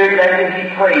the Spirit left him,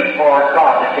 he prayed for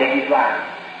God to take his life.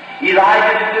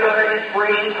 Elijah stood under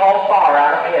inspiration, called fire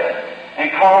out of heaven,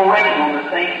 and called rain on the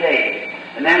same day.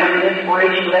 And then when the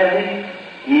inspiration left him,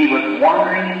 he was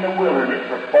wandering in the wilderness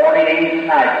for 40 days and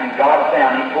nights, and God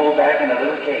found him pulled back in a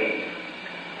little cave.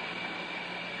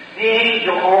 The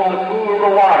angel on the pool of the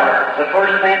water, the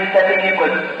first man stepping in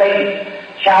with faith,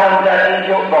 challenged that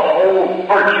angel. The whole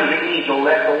virtue of the angel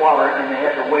left the water, and they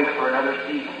had to wait for another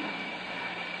season.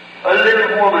 A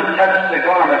little woman touched the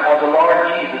garment of the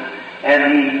Lord Jesus, and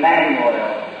Emmanuel,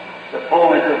 the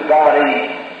fullness of God in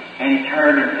him, and he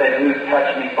turned and said, "Who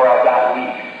touched me, for I got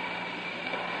weak?"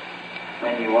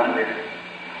 And you wonder.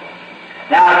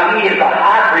 Now, if he is a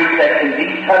high priest that can be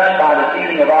touched by the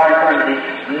feeling of our infirmity,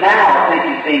 now since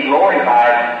he's being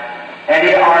glorified, and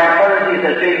if our infirmities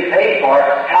has been paid for,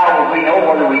 how will we know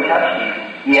whether we touched him?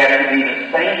 He has to be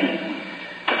the same.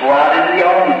 To go out into the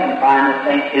audience and find the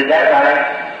same. Is that right?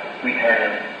 We've had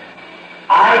it.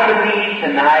 I believe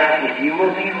tonight, if you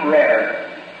will be reverent,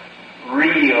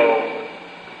 real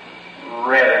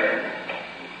reverent,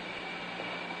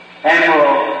 and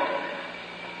will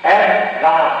ask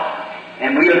God,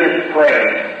 and we'll just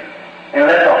pray, and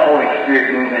let the Holy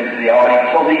Spirit move into the audience,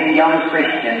 so these young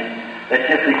Christians that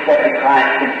just accepted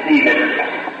Christ can see that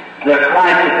the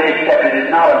Christ that they accepted is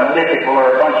not a mythical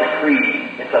or a bunch of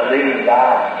creeds. It's a living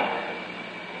God.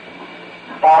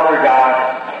 Father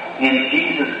God, in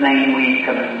Jesus' name we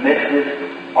commit this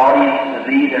audience to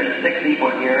Thee. There's 6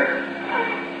 people here,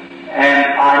 and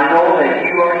I know that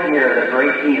You are here, the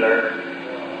great healer,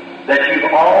 that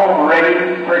You've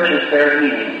already purchased their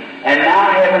healing. And now,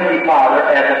 Heavenly Father,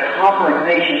 as a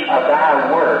confirmation of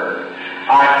Thy Word,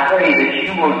 I pray that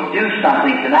You will do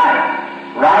something tonight,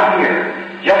 right here,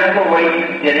 just the way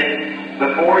You did it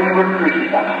before You were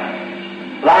crucified.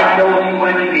 Like those who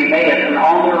went to Emmaus, and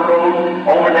on the road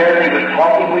over there they were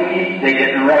talking with You, they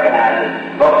didn't recognize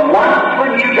it. But once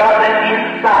when You got them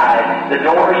inside, the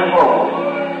doors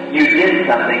closed, You did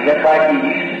something just like You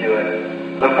used to do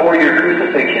it before Your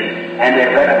crucifixion, and they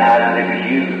recognized it was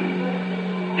You.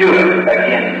 Do it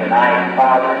again tonight,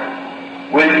 Father.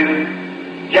 Will You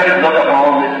just look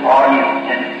upon this audience,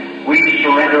 and we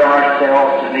surrender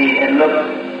ourselves to Thee. And look,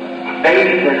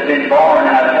 baby has been born,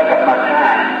 and I took up my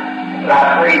time. But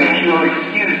I pray that You'll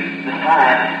excuse the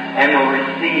time and will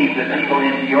receive the people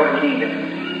into Your kingdom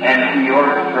and to Your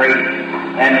grace.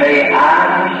 And may I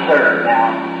who serve now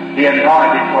be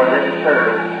anointed for this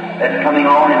service that's coming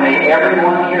on, and may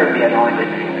everyone here be anointed.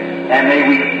 And may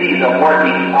we see the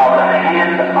working of the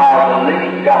hand of the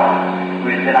living God who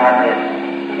is in our midst.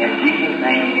 In Jesus'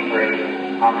 name we pray.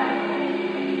 Amen.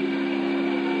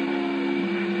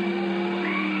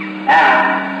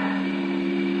 Now,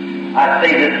 I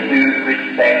say this due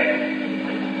respect.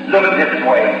 Look this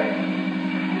way.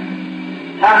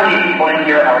 How many people in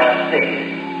here are sick?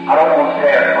 I don't want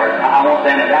prayer cards. I want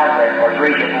them without prayer cards.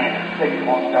 Raise your hand. Sick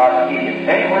won't start eating.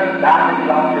 Anywhere without the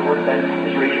doctor work, then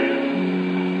just raise your hand.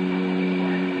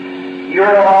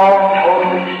 You're all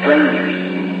totally strangers to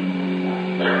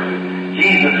me.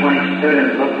 Jesus, when he stood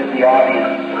and looked at the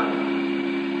audience,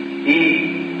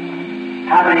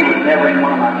 how many was never in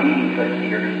one of my meetings but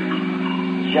here?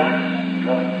 Just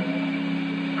look.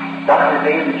 Dr.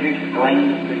 David used to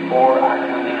explain before I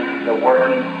come in the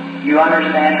working. You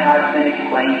understand how it's been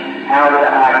explained, how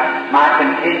that my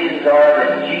contentions are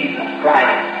that Jesus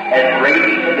Christ has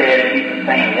raised the dead, he's the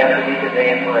same yesterday, today,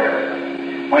 and forever.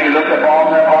 When he looked up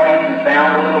all the audience and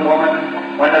found the little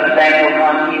woman, when the Daniel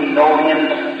come, he know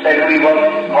him, said who he was,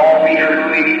 called Peter, who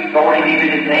he told him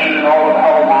even his name and all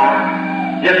of mine.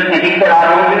 And he said, I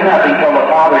don't do nothing till the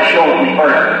Father shows me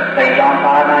first. St. John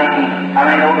 5:19. How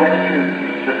many know that's true?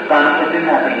 The Son can do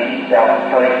nothing in himself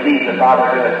until he sees the Father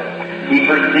do it. He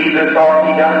perceived the thoughts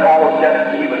he done all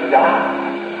just he was God.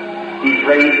 He's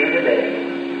raised from the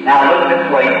dead. Now look this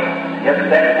way, just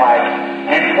that quiet,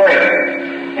 and pray.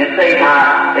 And say,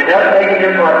 now, it doesn't take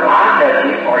you for I touch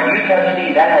you, or you touch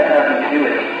me. That has nothing to do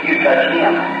with it. You touch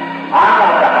him. I'm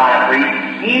not the high priest.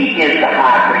 He is the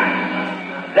high priest.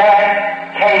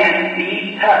 That can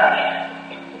be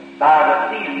touched by the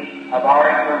feeling of our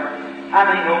infirmity. How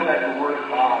many know that the Word of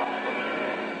God?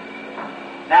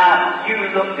 Now, you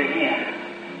look to him.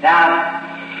 Now,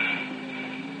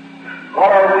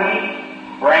 what are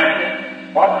we?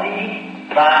 Branches. What's he?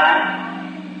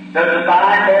 Vine. Does the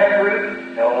vine bear fruit?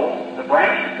 No, the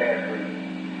branches bear fruit.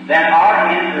 Then our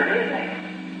hands are his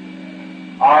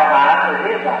hands. Our eyes are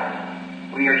his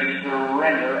eyes. We are to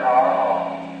surrender our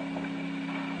all.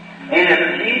 And if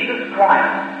Jesus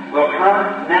Christ will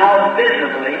come now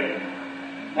visibly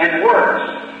and works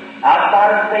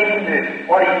outside of Satan,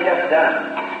 what he's just done,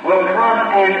 will come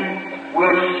and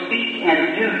will speak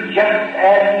and do just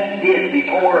as he did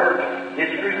before his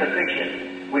crucifixion.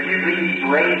 Would you believe he's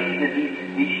raised, that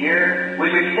he's here?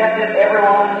 Would you accept it,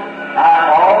 everyone?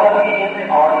 All of you in the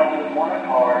audience with one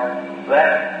accord,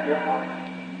 bless your heart.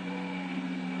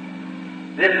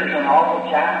 This is an awful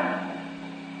challenge.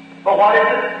 But what is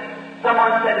it?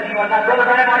 Someone said to me one time, Brother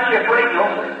Branham, aren't you afraid? No,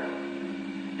 sir.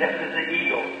 Just as the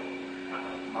eagle.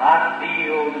 When I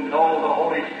feel and know the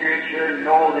Holy Spirit here,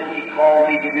 know that he called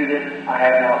me to do this, I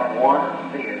have not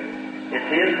one fear. It's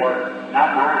his word,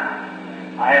 not mine.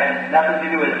 I have nothing to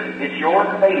do with it. It's your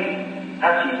faith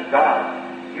touching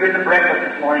God. You were at the breakfast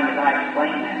this morning as I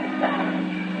explained that.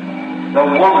 The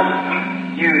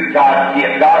woman used God's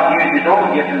gift. God used his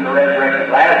own gift in the resurrection of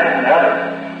Lazarus and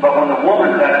others. But when the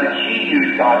woman does it, she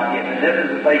used God's gift. And this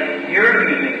is the place you're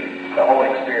using the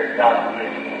Holy Spirit, God's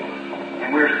gift.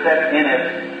 And we're set in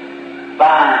as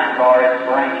vines or as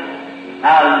branches.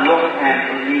 Now look and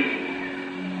believe.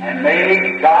 And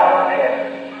may God of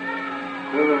heaven,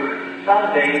 who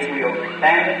someday we'll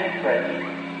stand in his presence,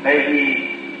 may he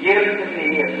give to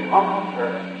me as humble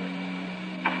servant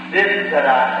this that I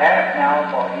ask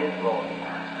now for his glory.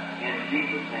 In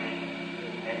Jesus' name,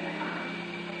 amen.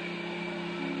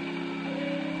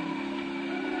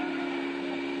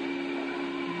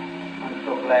 I'm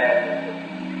so glad that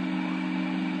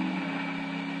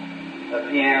the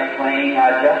piano playing, I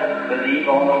just believe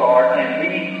on the Lord,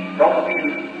 and don't be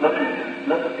looking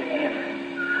to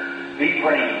him. Be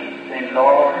praying. Saying,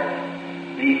 Lord,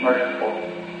 be merciful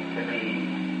to me.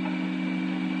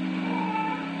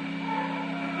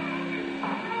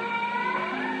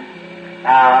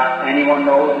 Now, anyone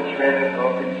knows that's read the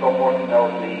book and so forth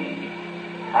knows me.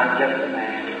 I'm just a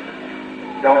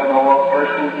man. Don't know a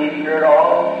person in here at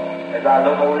all. As I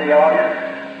look over the audience,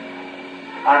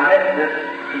 I met this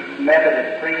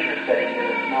Methodist preacher sitting here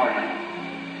this morning.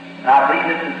 And I believe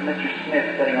this is Mr. Smith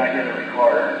sitting right here in the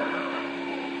recorder.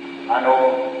 I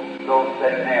know those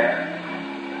sitting there.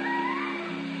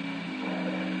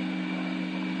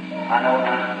 I know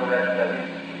not the rest of you.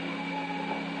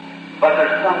 But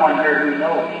there's someone here who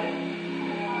knows you.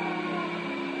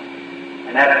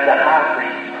 And that's the high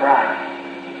priest, Christ,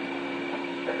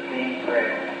 that's being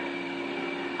prayed.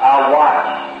 I'll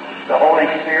watch. The Holy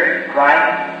Spirit,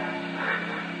 Christ,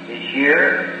 is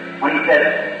here. When he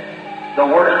said, the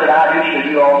works that I do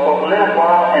shall you also. A little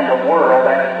while and the world,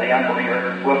 that's the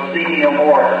unbeliever, will see me no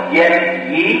more. Yet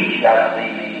ye shall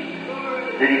see me.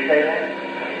 Did he say that?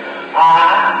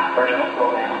 I, personal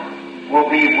pronoun, will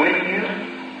be with you,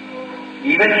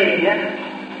 even in you,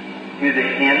 to the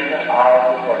end of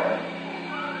the world.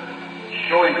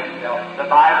 Showing himself. The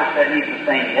Bible said he's the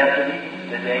same yesterday,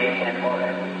 today, and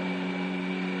forever.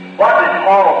 What did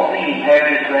Paul see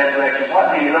after his resurrection?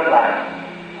 What did he look like?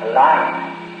 A light.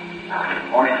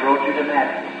 On his road to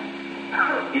Damascus.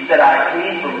 He said, I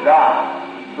came from God.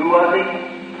 Who was he?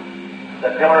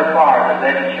 The pillar of fire that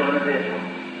led the children of Israel.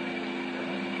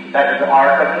 That is the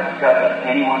Ark of the Covenant.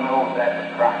 Anyone knows that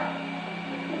is Christ.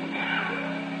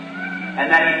 And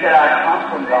then he said, I come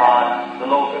from God, the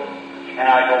Logos, And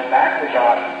I go back to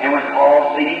God. And when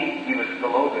Paul seen him, he was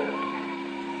below good.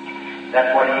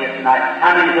 That's what he is tonight.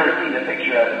 How many have ever seen a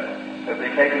picture of him? If they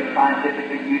take him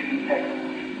scientifically, Houston, Texas,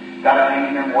 got a thing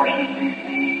here in Washington, D.C.,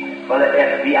 for the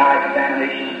FBI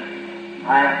examination.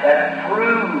 That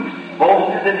proves both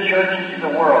to the church and to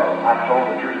the world, I've told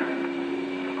the truth.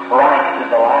 Christ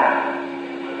is alive.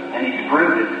 And He's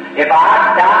proved it. If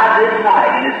I die this night,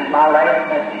 and this is my last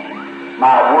message,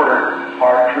 my words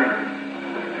are true.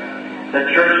 The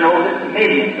church knows it.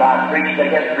 Millions I've preached. They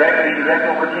get directly direct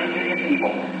over 10 million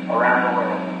people around the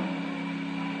world.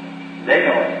 They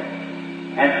know it.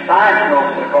 And science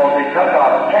knows it because they took a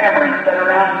camera and set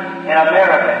around in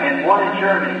America and one in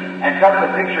Germany and took the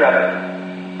picture of it.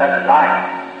 That's light.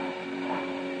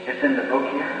 It's in the book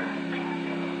here.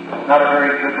 Not a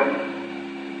very good book.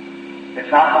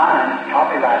 It's not mine. It's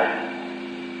copyrighted.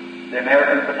 The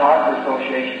American Photographer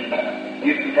Association,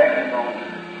 Houston, Texas owns it.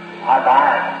 I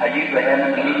buy it. I usually have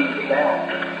them in the meeting to sell.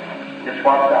 Just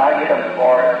what I get them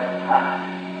for.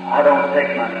 I don't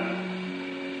take money.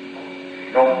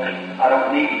 I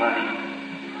don't need money.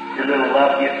 Your little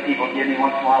love gifts people give me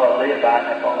once in a while to live by,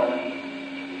 that's all I need.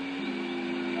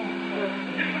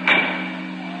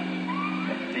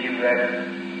 And be ready.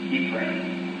 Keep praying.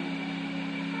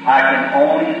 I can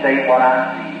only say what I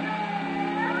see.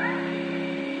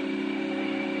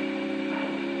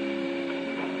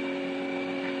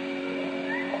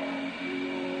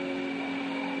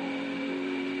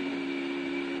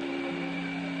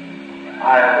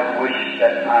 I wish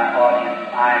that my audience,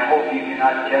 I hope you do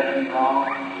not judge me wrong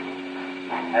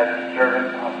as a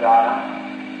servant of God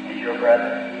and your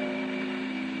brother.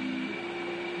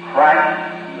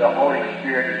 Christ, the Holy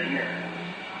Spirit is here.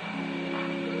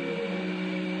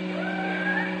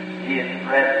 He is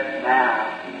present now.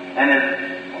 And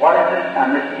what is this?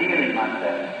 I'm just healing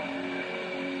myself.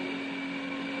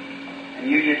 And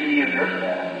you just heal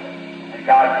yourself. And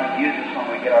God can use us when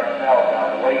we get ourselves out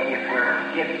of the way if we're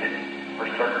gifted for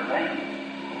certain things.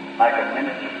 Like a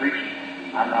minister preaching.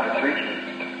 I'm not a preacher.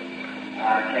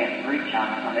 I can't preach.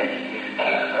 I'm uneducated.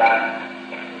 But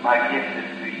my gift is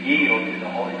to yield to the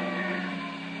Holy Spirit.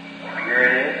 Here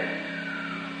it is.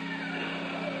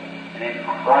 And in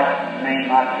Christ's name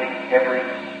I take every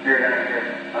spirit here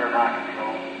under my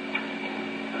control.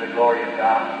 For the glory of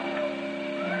God.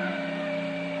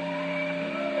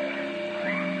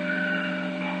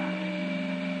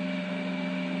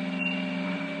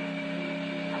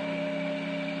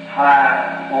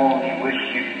 I only wish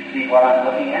you could see what I'm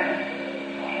looking at.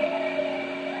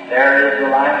 There is the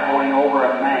light going over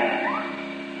a man.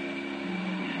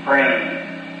 He's praying.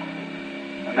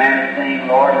 The man is saying,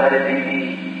 Lord, let it be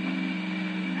me.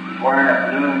 He's wearing a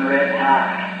blue and red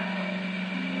tie.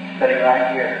 Sitting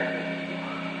right here.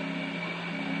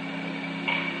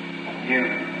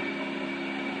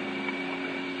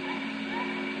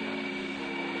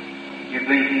 You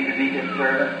believe me to be His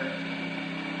servant?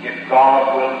 If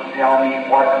God will tell me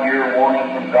what you're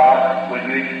wanting from God, will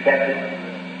you accept it?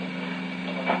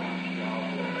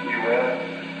 You will.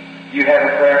 You have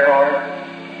a prayer card?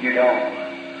 You don't.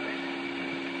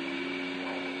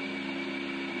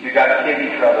 You got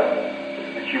kidney trouble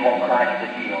that you want Christ to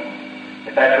heal.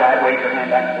 If that's right, wave your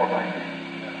hand back and forth like this.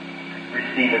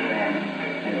 Receive it then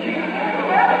in Jesus' name.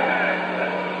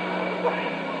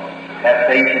 Have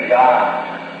faith in God.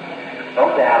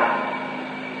 Don't doubt.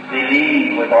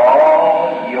 Believe with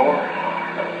all your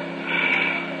heart.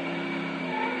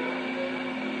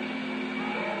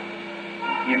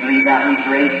 You believe now He's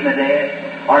raised from the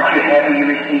dead? Aren't you happy you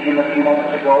received Him a few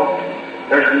moments ago?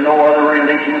 There's no other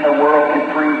religion in the world can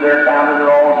prove their founders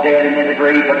are all dead and in the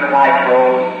grave, but Christ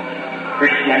rose.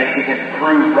 Christianity can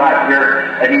prove right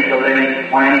here that He's a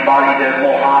living. When anybody, the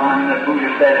Mohammed and the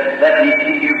Buddha says, let me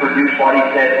see you produce what He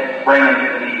said, bring Him to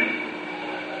the meeting.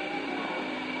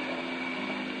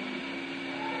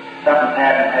 Something's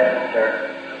happened in heaven, sir.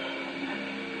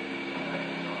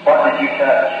 What did you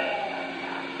touch?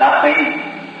 Not me.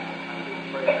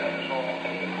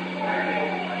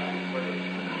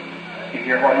 You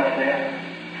hear what he said?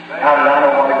 How did I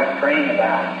know what he was praying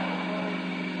about?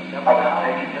 I was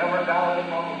taking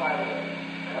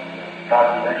God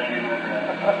bless you.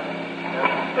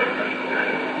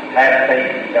 Have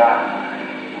faith in God.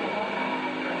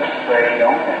 Let's pray,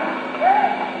 don't we?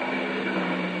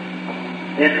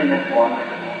 Isn't this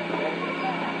wonderful?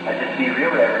 I just be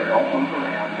real reverent. Don't move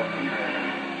around. Just be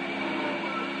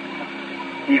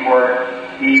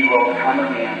reverent. He will come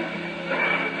again.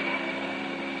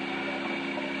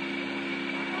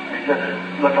 It just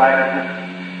looks like it's just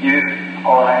you.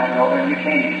 All I have to know, you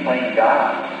can't explain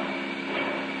God.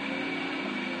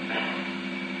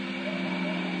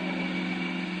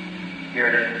 Here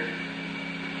it is.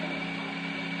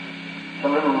 It's a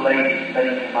little lady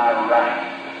sitting to my right.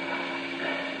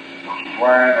 She's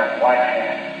wearing a white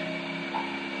hat.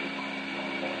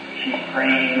 She's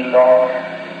praying, Lord,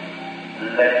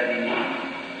 let me know.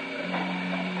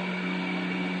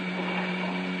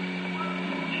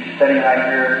 She's sitting right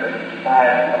here at the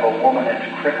side of a woman that's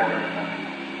crippled or something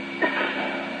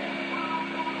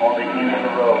on the end of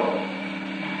the road.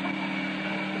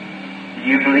 Do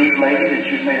you believe, lady, that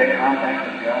you've made a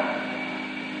contact with God?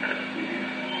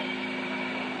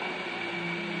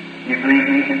 You believe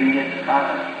me to be His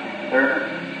prophet, His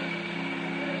servant?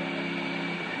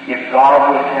 If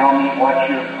God will tell me what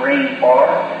you're praying for,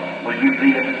 will you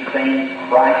believe it's the same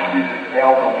Christ who could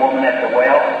tell the woman at the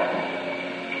well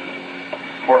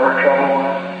where her trouble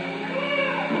was?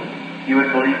 You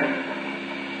would believe it?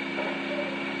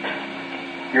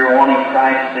 You're wanting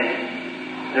Christ to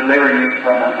deliver you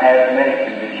from an asthmatic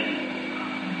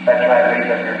condition. That's right,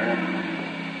 raise up your hand.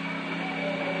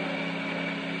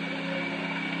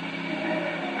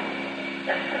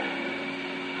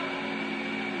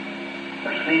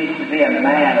 There seems to be a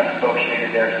man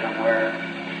associated there somewhere.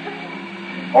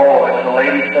 Oh, is the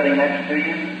lady sitting next to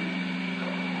you?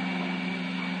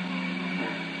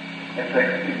 It's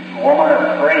a woman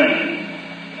of praying.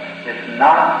 It's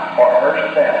not for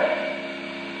herself.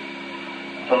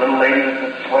 It's a little lady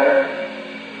with a sweater.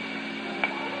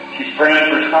 She's praying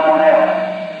for someone else.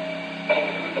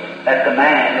 That's a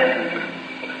man, isn't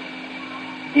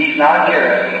he? He's not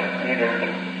here either.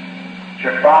 It's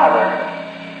your father.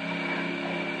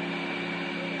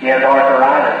 He has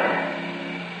arthritis.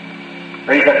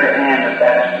 Raise up your hand if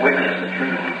that's witness the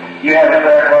truth. You have a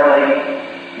prayer card,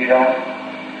 lady? You don't?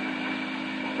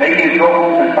 Maybe you go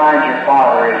home and find your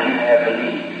father as you have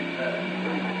believed.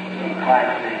 In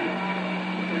Christ's name.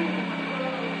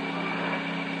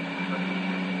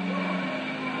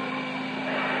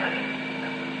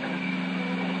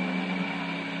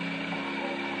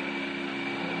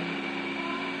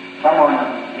 Someone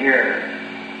here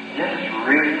just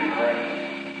really praying.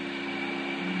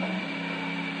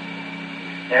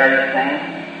 There he stands.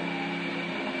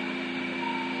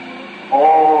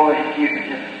 Oh, if you could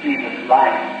just see this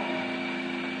light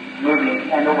moving.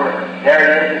 And over there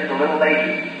it is, it's a little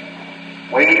lady,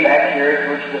 way back here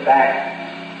towards the back.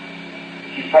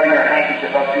 She's putting her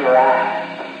handkerchief up to her eyes.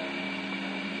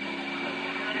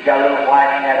 She's got a little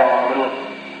white hat on, a little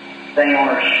thing on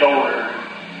her shoulder.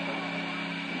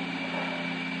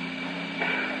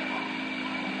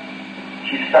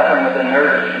 She's suffering with a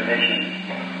nervous condition.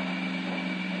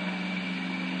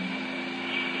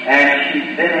 And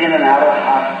she's been in and out of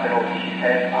hospitals. She's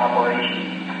had operations.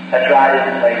 That's right,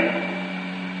 isn't it, lady?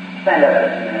 Stand up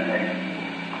just a minute, lady.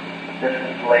 This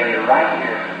is the lady right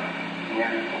here.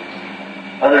 Yeah.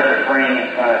 Others are praying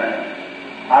in front of you.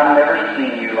 I've never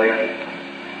seen you, lady.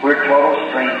 We're total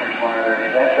strangers one another.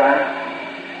 Is that right?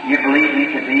 You believe me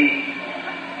to be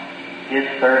His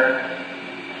servant?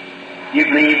 You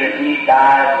believe that He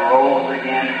died, rose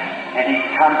again, and He's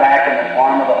come back in the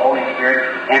form of the Holy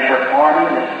Spirit and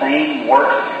performing the same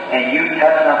works, and you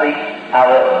touch something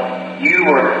out of you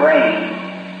were praying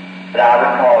that I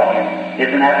would call you.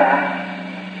 Isn't that right?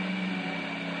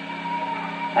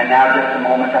 And now just a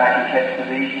moment I can catch the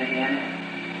vision again.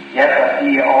 Yes, I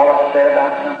see you all upset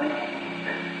about something.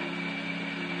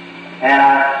 And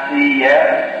I see,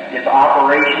 yes, it's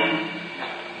operations.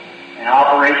 And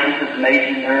operations is made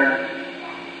in nerves.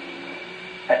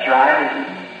 That's right, isn't it?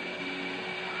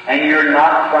 And you're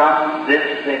not from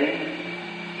this city.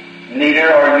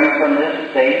 Neither are you from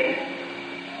this state.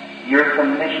 You're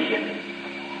from Michigan.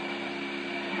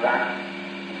 Right?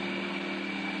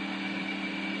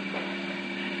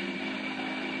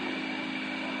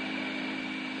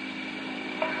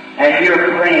 And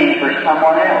you're praying for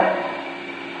someone else.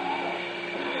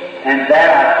 And that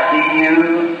I see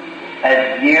you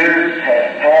as years have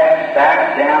passed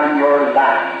back down your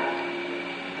life.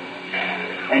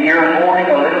 And you're holding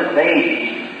a little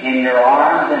baby in your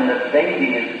arms, and the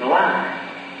baby is blind.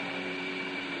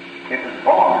 It was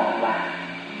born blind.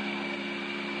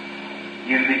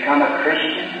 You've become a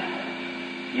Christian.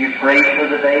 You prayed for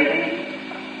the baby.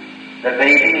 The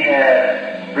baby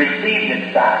has received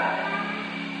its sight.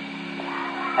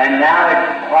 And now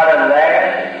it's quite a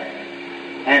lad,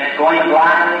 and it's going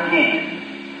blind again.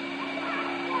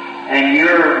 And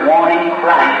you're wanting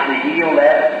Christ to heal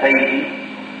that baby.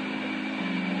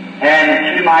 And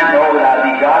that you might know that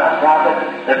I be God's prophet.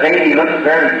 The baby looks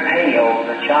very pale,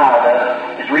 the child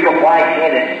does. It's real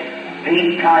white-headed,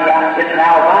 pink kind of, it's an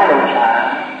albino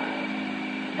child.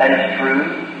 That is true.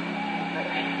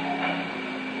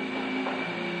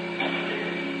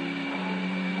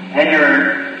 And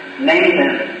your name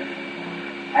is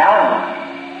Alan.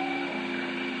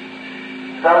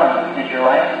 Sullivan is your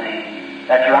last name.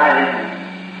 That's right, isn't it?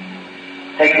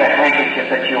 Take the handkerchief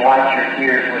that you wipe your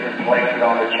tears with and place it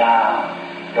on the child.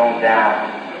 Don't doubt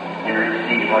and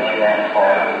receive what you ask for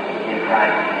in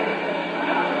Christ.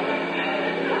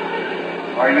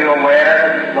 Are you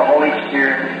aware that the Holy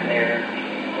Spirit is near?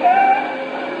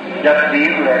 Just be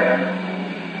aware.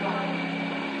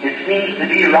 It seems to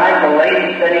be right. The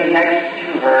lady sitting next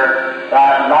to her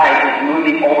light is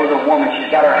moving over the woman.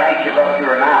 She's got her handkerchief up to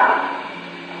her mouth.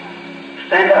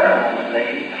 Stand up, woman,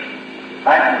 lady.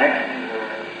 Right next to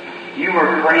her. You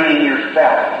were praying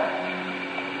yourself.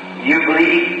 You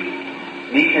believe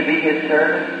me to be His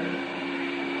servant?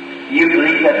 You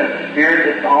believe that the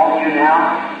Spirit that's on you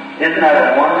now? Isn't that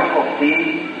a wonderful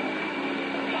thing?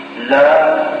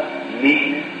 Love,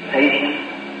 meekness,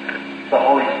 patience, the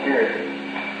Holy Spirit.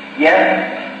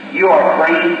 Yes, you are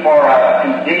praying for a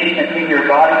condition that's in your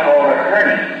body called a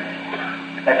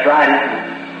hernia. That's right, isn't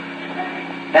it?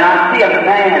 And I see a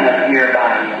man up here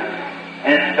by you,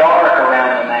 and it's dark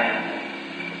around the man.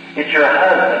 It's your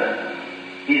husband.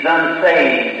 He's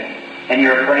unsaved, and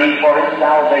you're praying for his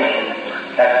salvation.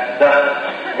 That's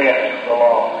thus saith the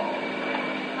Lord.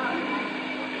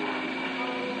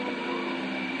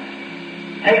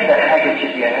 Take the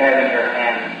handkerchief you have in your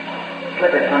hand,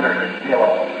 slip it under his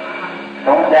pillow.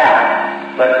 Don't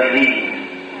doubt, but believe.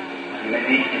 You may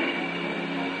be seated.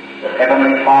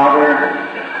 Heavenly Father,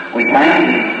 we thank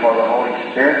Thee for the Holy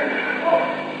Spirit.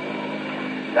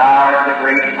 Thou art the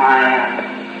great I Am.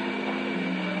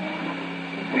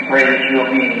 We pray that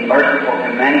You'll be merciful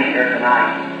to many here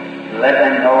tonight. Let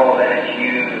them know that it's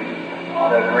You,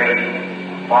 the great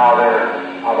Father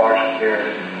of our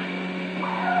spirit.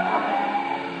 Amen.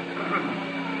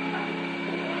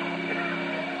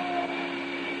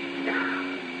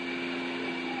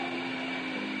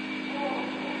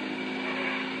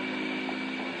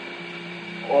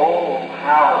 Oh,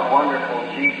 how wonderful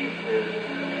Jesus is.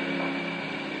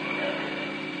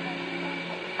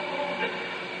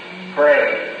 Pray.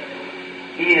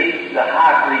 He is the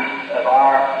high priest of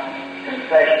our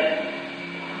confession,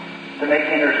 to make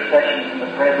intercession in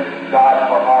the presence of God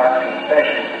for our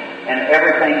confession. And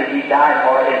everything that He died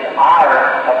for is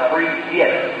ours, a free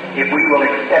gift, if we will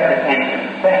accept it and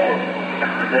confess it,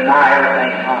 and deny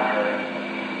everything contrary.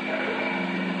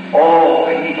 Oh,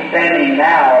 He's standing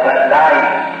now, that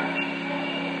light,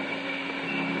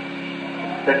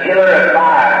 the pillar of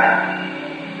fire,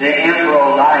 the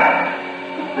emerald light,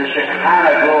 the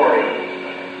Shekinah glory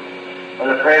of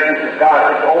the presence of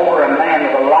God. It's over a man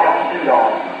with a light suit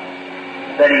on,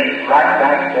 sitting right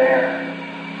back there,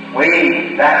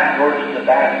 way back towards the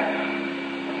back.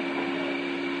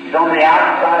 He's on the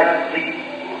outside seat,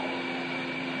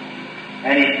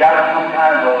 and he's got some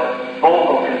kind of a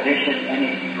vocal condition in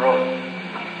his throat.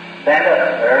 Stand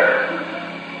up, sir.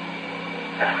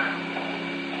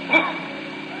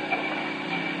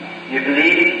 You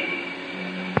believe it?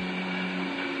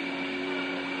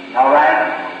 All right?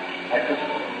 That's it.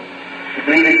 You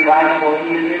believe in Christ will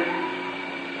heal you?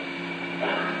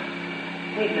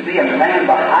 There needs to be a man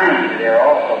behind you there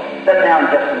also. Sit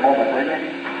down just a moment, will you?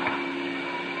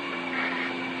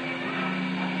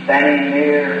 Standing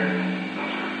here.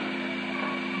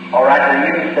 All right, now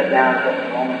you can sit down just a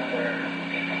moment, sir.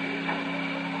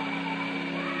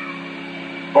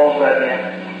 Both of you,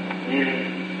 kneeling.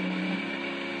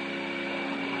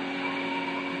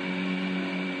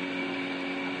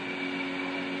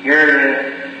 Here it is.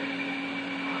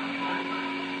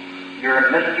 You're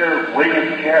Mr. William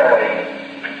Caraway.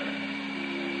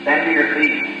 Stand to your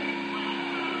feet.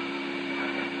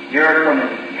 You're from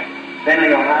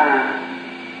Finley, Ohio.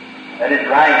 That is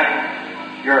right.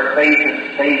 Your faith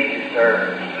has saved you,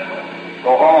 sir.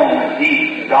 Go home and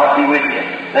peace. God be with you.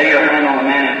 Lay your hand on the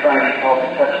man in front of you.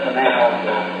 Touch the man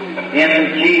also.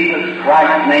 In Jesus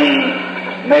Christ's name,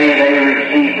 may they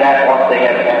receive that what they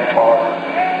have asked for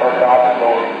God's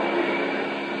glory.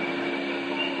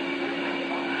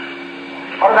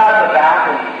 What about the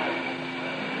balcony?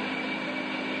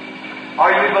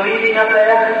 Are you believing up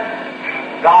there?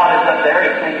 God is up there.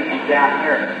 He's sending you down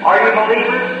here. Are you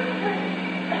believers?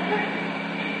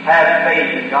 Have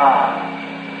faith in God.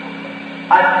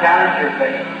 I challenge your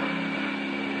faith.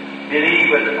 Believe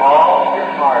with all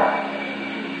your heart.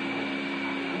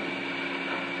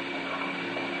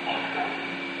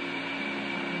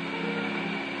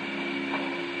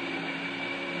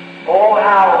 Oh,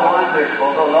 how wonderful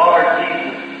the Lord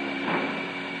Jesus.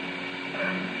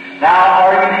 Now,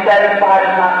 are you satisfied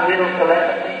with not little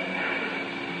telepathy?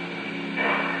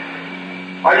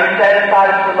 Are you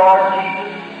satisfied with the Lord Jesus?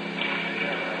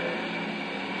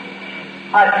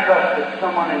 I trust that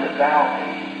someone in the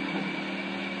balcony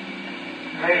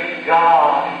May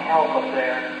God help us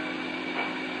there.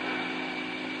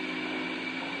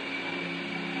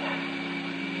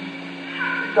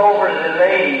 It's over the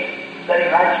lady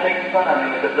sitting right straight in front of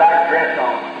me with a black dress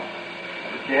on.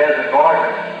 She has a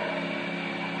garter.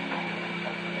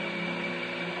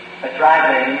 That's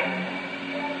right, lady.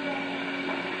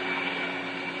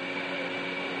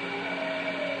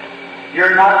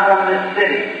 You're not from this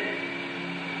city.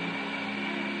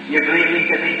 You believe me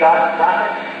could be God's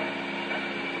prophet?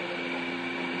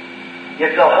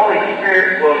 If the Holy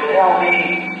Spirit will tell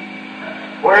me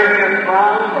where you're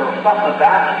from or something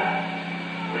about you,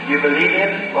 would you believe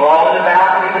Him? Will all the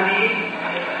balcony believe?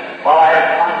 While I have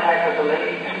contact with the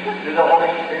lady through the Holy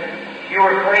Spirit? You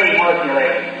were praying, wasn't you,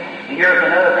 lady? And here's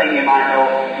another thing you might know.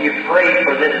 You prayed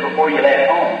for this before you left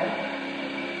home.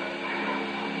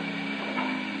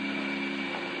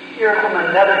 You're from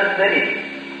another city,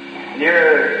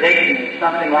 near Dayton,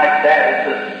 something like that. It's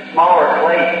a smaller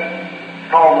place. It's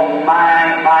called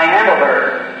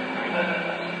Miamiburg.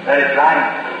 That is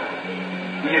right.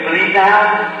 Do you believe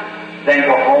now? Then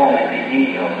go home and be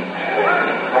healed.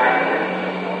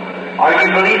 Are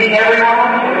you believing,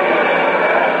 everyone?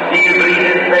 Do you believe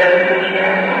His presence is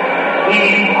here?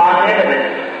 He's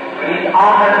omnipotent. He's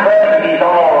omnipresent. He's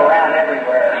all around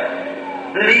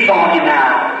everywhere. Believe on Him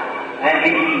now and be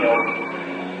healed.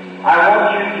 I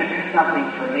want you to do something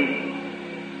for me.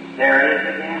 There it is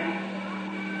again.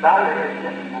 Bow your head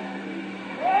just a minute.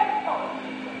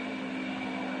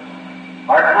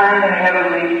 Our kind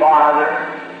Heavenly Father,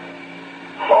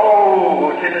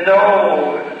 oh, to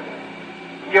know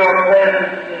Your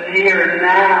presence is here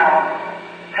now,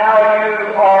 how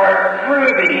You are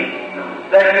proving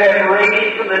that You have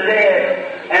raised from the dead,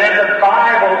 and that the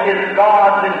Bible is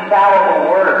God's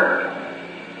infallible Word.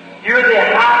 You're the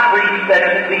high priest that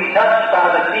can be touched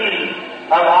by the feeling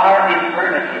of our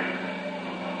infirmity.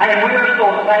 And we're so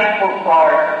thankful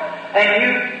for it. And You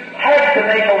had to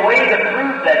make a way to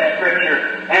prove that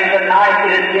Scripture. And tonight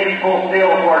it has been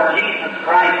fulfilled, for Jesus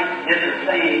Christ is the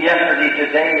same yesterday,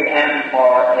 today, and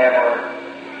forever.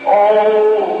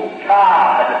 Oh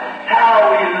God, how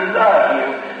we love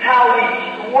You, how we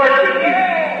worship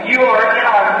You. You are in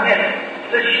our midst.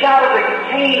 The shout of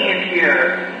the King is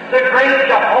here. The great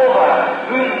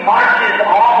Jehovah who marches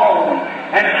on,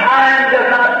 and time does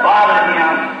not bother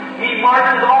Him. He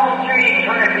marches on through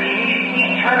eternity.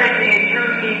 He's eternity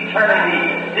through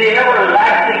eternity. The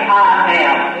everlasting I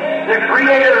Am. The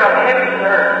Creator of heaven and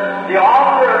earth. The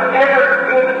author of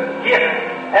every good gift.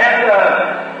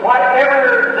 And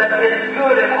whatever that is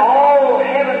good in all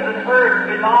heavens and earth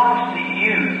belongs to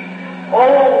You.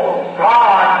 Oh,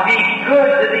 God, be good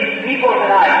to these people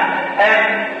tonight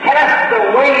and cast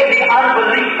away the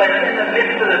unbelief that's in the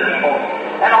midst of the people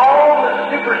and all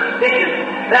the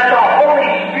superstitions, that the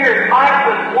Holy Spirit might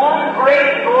with one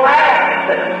great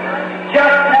blast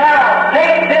just now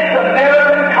take this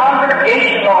American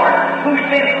congregation, Lord, who's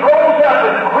been froze up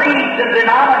with creeds and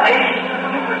denominations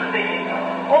and superstitions.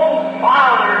 Oh,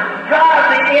 Father,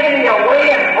 drive the enemy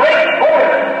away and break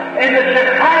forth in the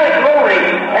Shekinah glory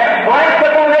and bless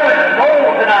upon every soul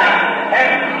tonight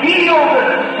and heal the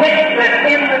sick that's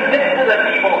in the midst of the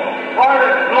people for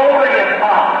the glory of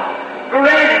God.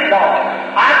 Grant it, Lord.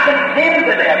 I condemn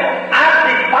the devil. I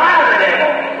defy the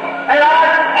devil. And I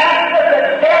ask that the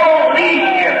devil leave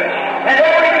here. And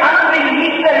every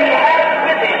unbelief that he has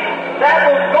with him,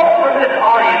 that will go from this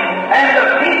audience, and the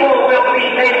people will be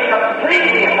made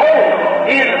completely whole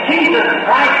in Jesus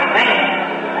Christ.